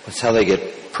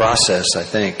processed, I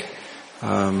think.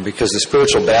 because the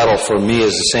spiritual battle for me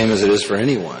is the same as it is for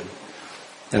anyone.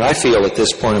 And I feel at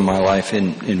this point in my life,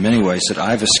 in many ways, that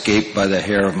I've escaped by the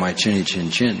hair of my chinny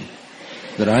chin chin.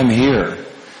 That I'm here,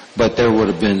 but there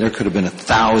could have been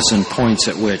 1,000 points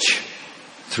at which,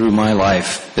 through my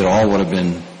life, it all would have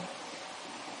been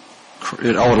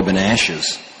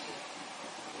ashes.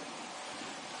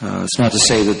 It's not to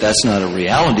say that that's not a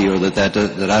reality, or that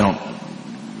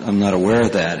I'm not aware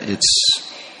of that. It's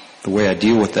the way I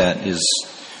deal with that is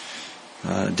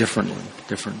different.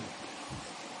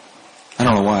 I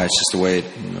don't know why. It's just the way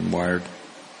I'm wired,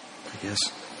 I guess.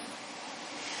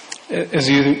 As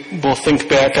you both think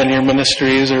back on your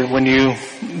ministries, or when you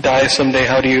die someday,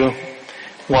 how do you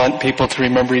want people to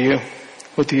remember you?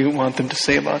 What do you want them to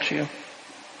say about you?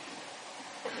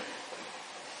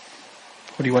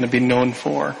 What do you want to be known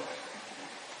for?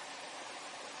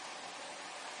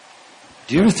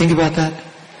 Do you ever think about that?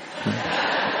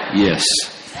 Yes.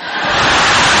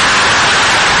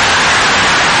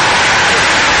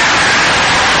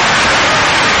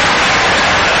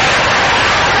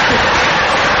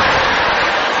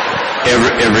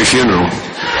 Every funeral.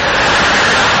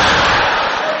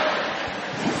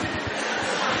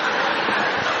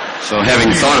 So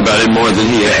having thought about it more than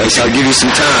he has, I'll give you some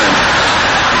time.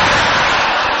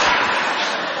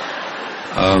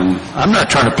 I'm not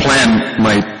trying to plan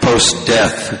my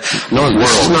post-death. No,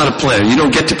 this is not a plan. You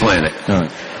don't get to plan it. No.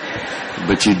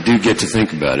 But you do get to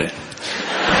think about it.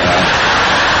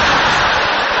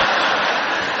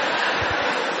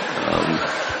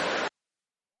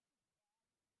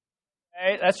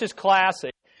 That's just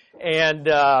classic. And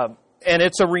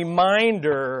it's a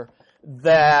reminder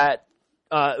that,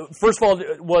 first of all,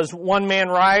 was one man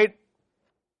right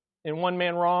and one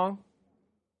man wrong?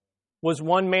 Was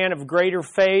one man of greater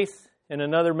faith and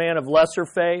another man of lesser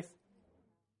faith?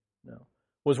 No.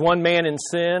 Was one man in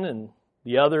sin and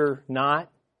the other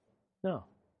not? No.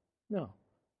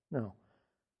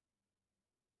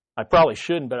 I probably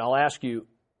shouldn't, but I'll ask you,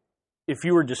 if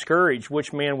you were discouraged,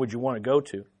 which man would you want to go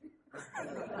to?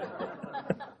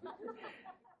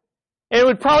 And it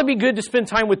would probably be good to spend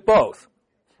time with both.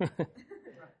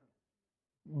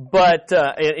 But,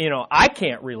 I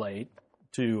can't relate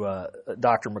to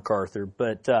Dr. MacArthur.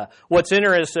 But what's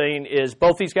interesting is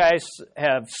both these guys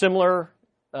have similar,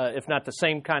 if not the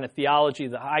same kind of theology,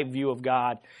 the high view of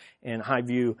God and high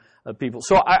view of people.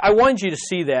 So I wanted you to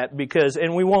see that because,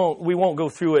 and we won't go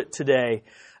through it today,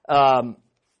 but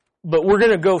we're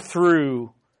going to go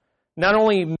through not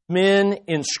only men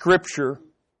in Scripture,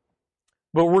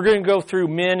 but we're going to go through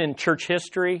men in church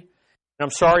history. And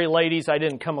I'm sorry, ladies, I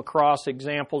didn't come across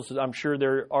examples. I'm sure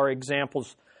there are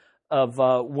examples of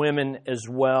women as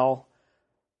well.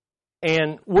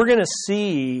 And we're going to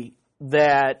see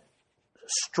that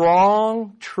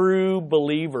strong, true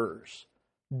believers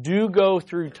do go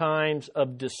through times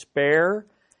of despair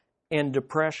and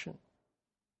depression.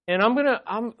 And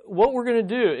what we're going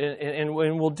to do, and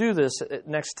we'll do this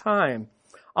next time,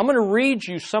 I'm going to read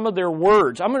you some of their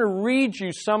words. I'm going to read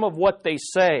you some of what they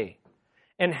say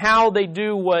and how they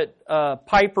do what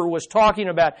Piper was talking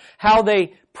about, how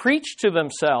they preach to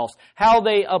themselves, how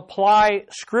they apply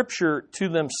Scripture to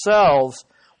themselves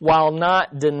while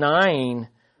not denying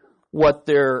what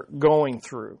they're going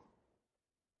through.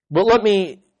 But let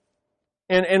me,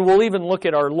 and we'll even look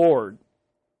at our Lord,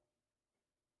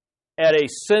 at a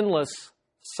sinless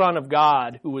Son of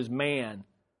God who was man.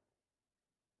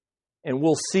 And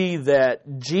we'll see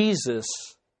that Jesus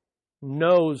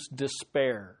knows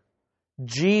despair.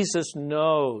 Jesus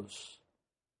knows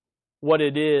what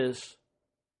it is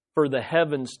for the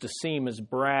heavens to seem as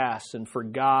brass and for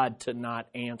God to not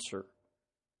answer.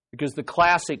 Because the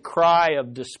classic cry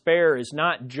of despair is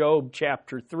not Job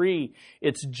chapter 3,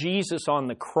 it's Jesus on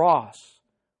the cross,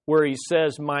 where he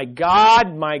says, my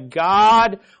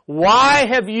God, why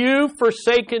have you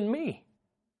forsaken me?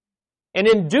 And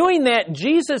in doing that,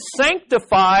 Jesus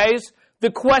sanctifies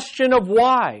the question of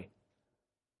why.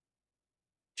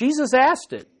 Jesus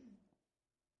asked it.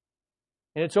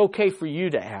 And it's okay for you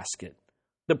to ask it.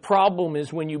 The problem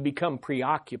is when you become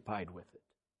preoccupied with it.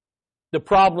 The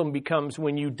problem becomes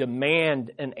when you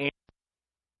demand an answer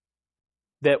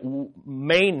that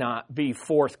may not be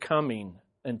forthcoming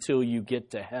until you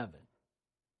get to heaven.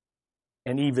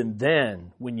 And even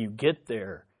then, when you get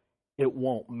there, it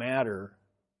won't matter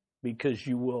because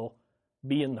you will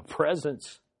be in the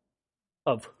presence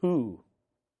of who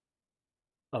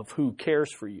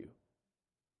cares for you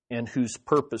and whose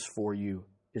purpose for you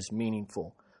is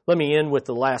meaningful. Let me end with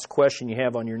the last question you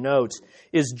have on your notes.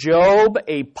 Is Job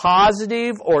a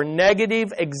positive or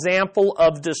negative example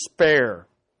of despair?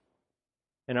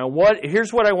 And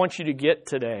here's what I want you to get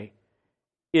today,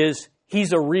 is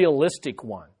He's a realistic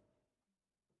one.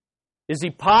 Is he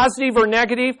positive or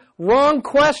negative? Wrong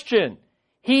question.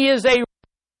 He is a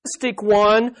realistic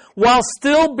one while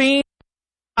still being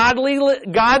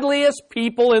godliest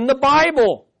people in the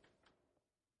Bible.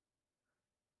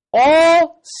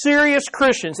 All serious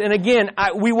Christians, and again,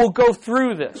 we will go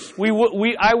through this.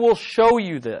 I will show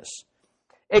you this.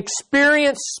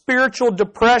 Experience spiritual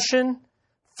depression,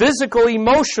 physical,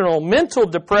 emotional, mental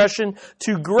depression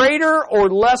to greater or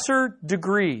lesser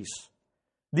degrees.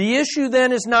 The issue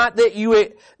then is not that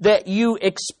you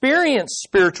experience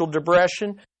spiritual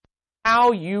depression,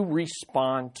 how you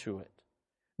respond to it.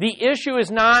 The issue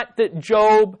is not that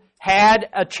Job had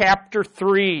a chapter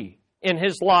 3 in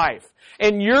his life.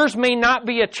 And yours may not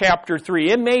be a chapter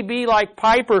 3. It may be like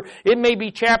Piper. It may be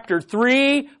chapter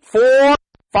 3, 4,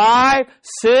 5,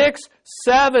 6,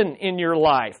 7 in your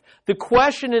life. The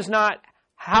question is not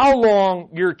how long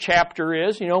your chapter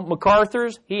is. You know,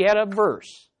 MacArthur's, he had a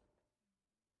verse.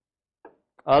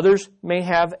 Others may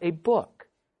have a book.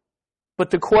 But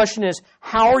the question is,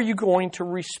 how are you going to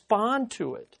respond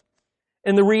to it?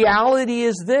 And the reality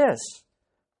is this.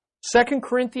 2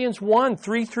 Corinthians 1,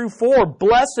 3 through 4,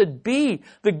 Blessed be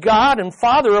the God and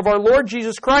Father of our Lord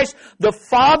Jesus Christ, the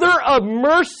Father of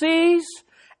mercies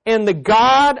and the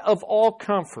God of all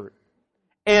comfort,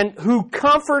 and who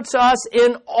comforts us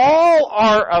in all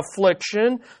our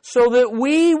affliction, so that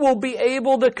we will be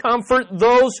able to comfort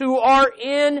those who are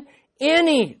in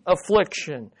any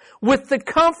affliction, with the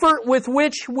comfort with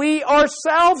which we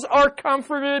ourselves are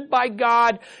comforted by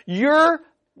God. Your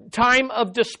time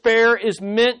of despair is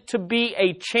meant to be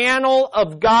a channel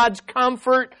of God's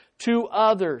comfort to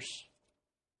others.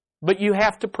 But you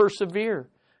have to persevere.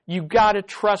 You've got to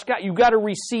trust God. You've got to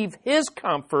receive His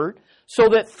comfort so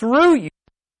that through you,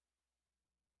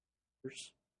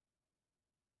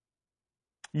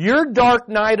 your dark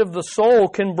night of the soul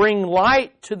can bring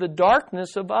light to the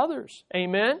darkness of others.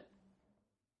 Amen?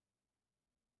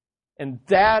 And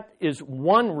that is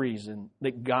one reason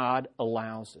that God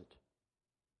allows it.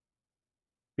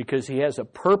 Because He has a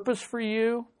purpose for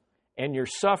you and your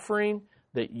suffering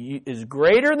that is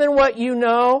greater than what you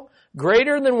know,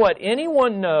 greater than what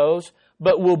anyone knows,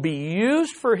 but will be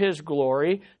used for His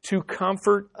glory to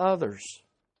comfort others.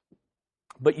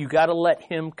 But you got to let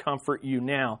Him comfort you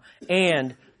now.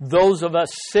 And those of us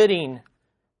sitting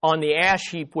on the ash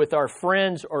heap with our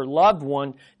friends or loved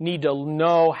one need to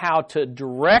know how to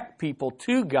direct people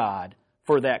to God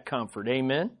for that comfort.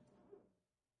 Amen?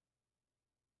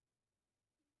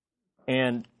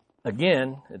 And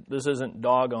again, this isn't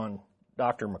dog on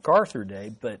Dr. MacArthur Day,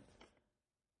 but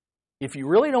if you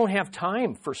really don't have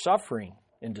time for suffering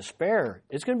and despair,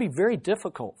 it's going to be very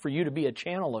difficult for you to be a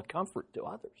channel of comfort to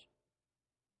others.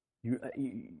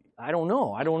 I don't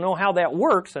know. I don't know how that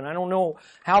works, and I don't know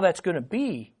how that's going to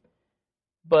be.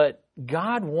 But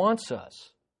God wants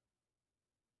us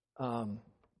to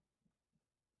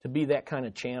be that kind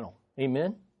of channel.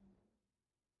 Amen?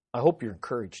 I hope you're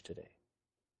encouraged today.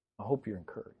 I hope you're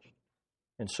encouraged.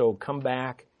 And so come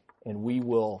back and we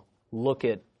will look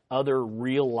at other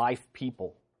real-life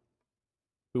people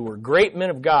who were great men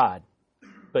of God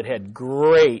but had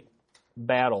great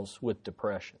battles with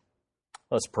depression.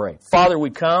 Let's pray. Father, we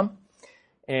come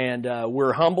and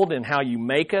we're humbled in how you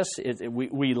make us.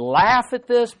 We laugh at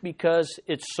this because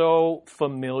it's so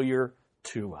familiar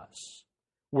to us.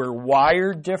 We're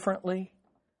wired differently.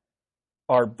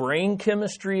 Our brain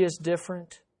chemistry is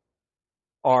different.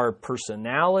 Our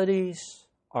personalities,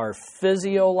 our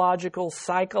physiological,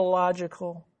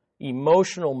 psychological,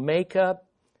 emotional makeup.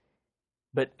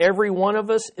 But every one of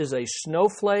us is a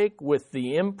snowflake with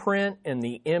the imprint and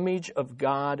the image of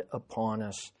God upon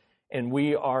us. And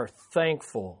we are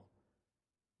thankful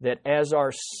that as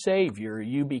our Savior,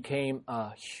 you became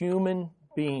a human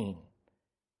being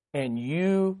and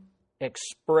you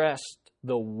expressed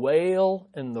the wail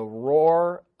and the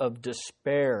roar of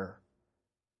despair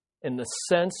and the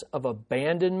sense of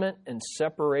abandonment and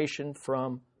separation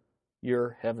from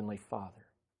your Heavenly Father.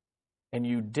 And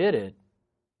you did it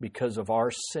because of our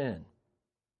sin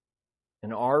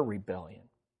and our rebellion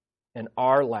and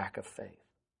our lack of faith.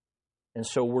 And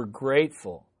so we're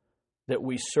grateful that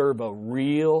we serve a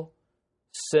real,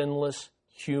 sinless,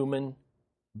 human,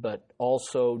 but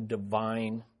also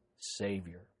divine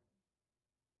Savior.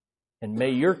 And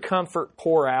may your comfort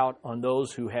pour out on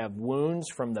those who have wounds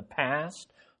from the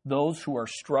past, those who are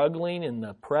struggling in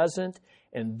the present,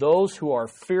 and those who are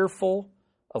fearful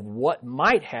of what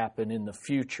might happen in the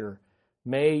future.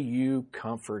 May you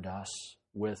comfort us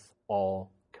with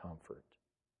all comfort,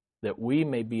 that we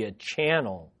may be a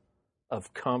channel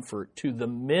of comfort to the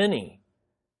many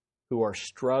who are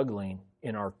struggling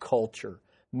in our culture,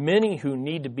 many who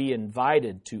need to be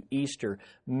invited to Easter,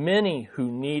 many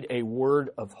who need a word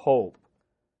of hope,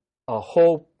 a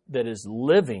hope that is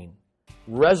living,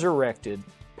 resurrected,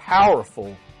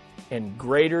 powerful, and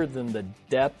greater than the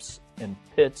depths and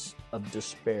pits of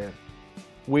despair.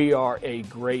 We are a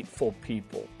grateful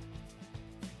people.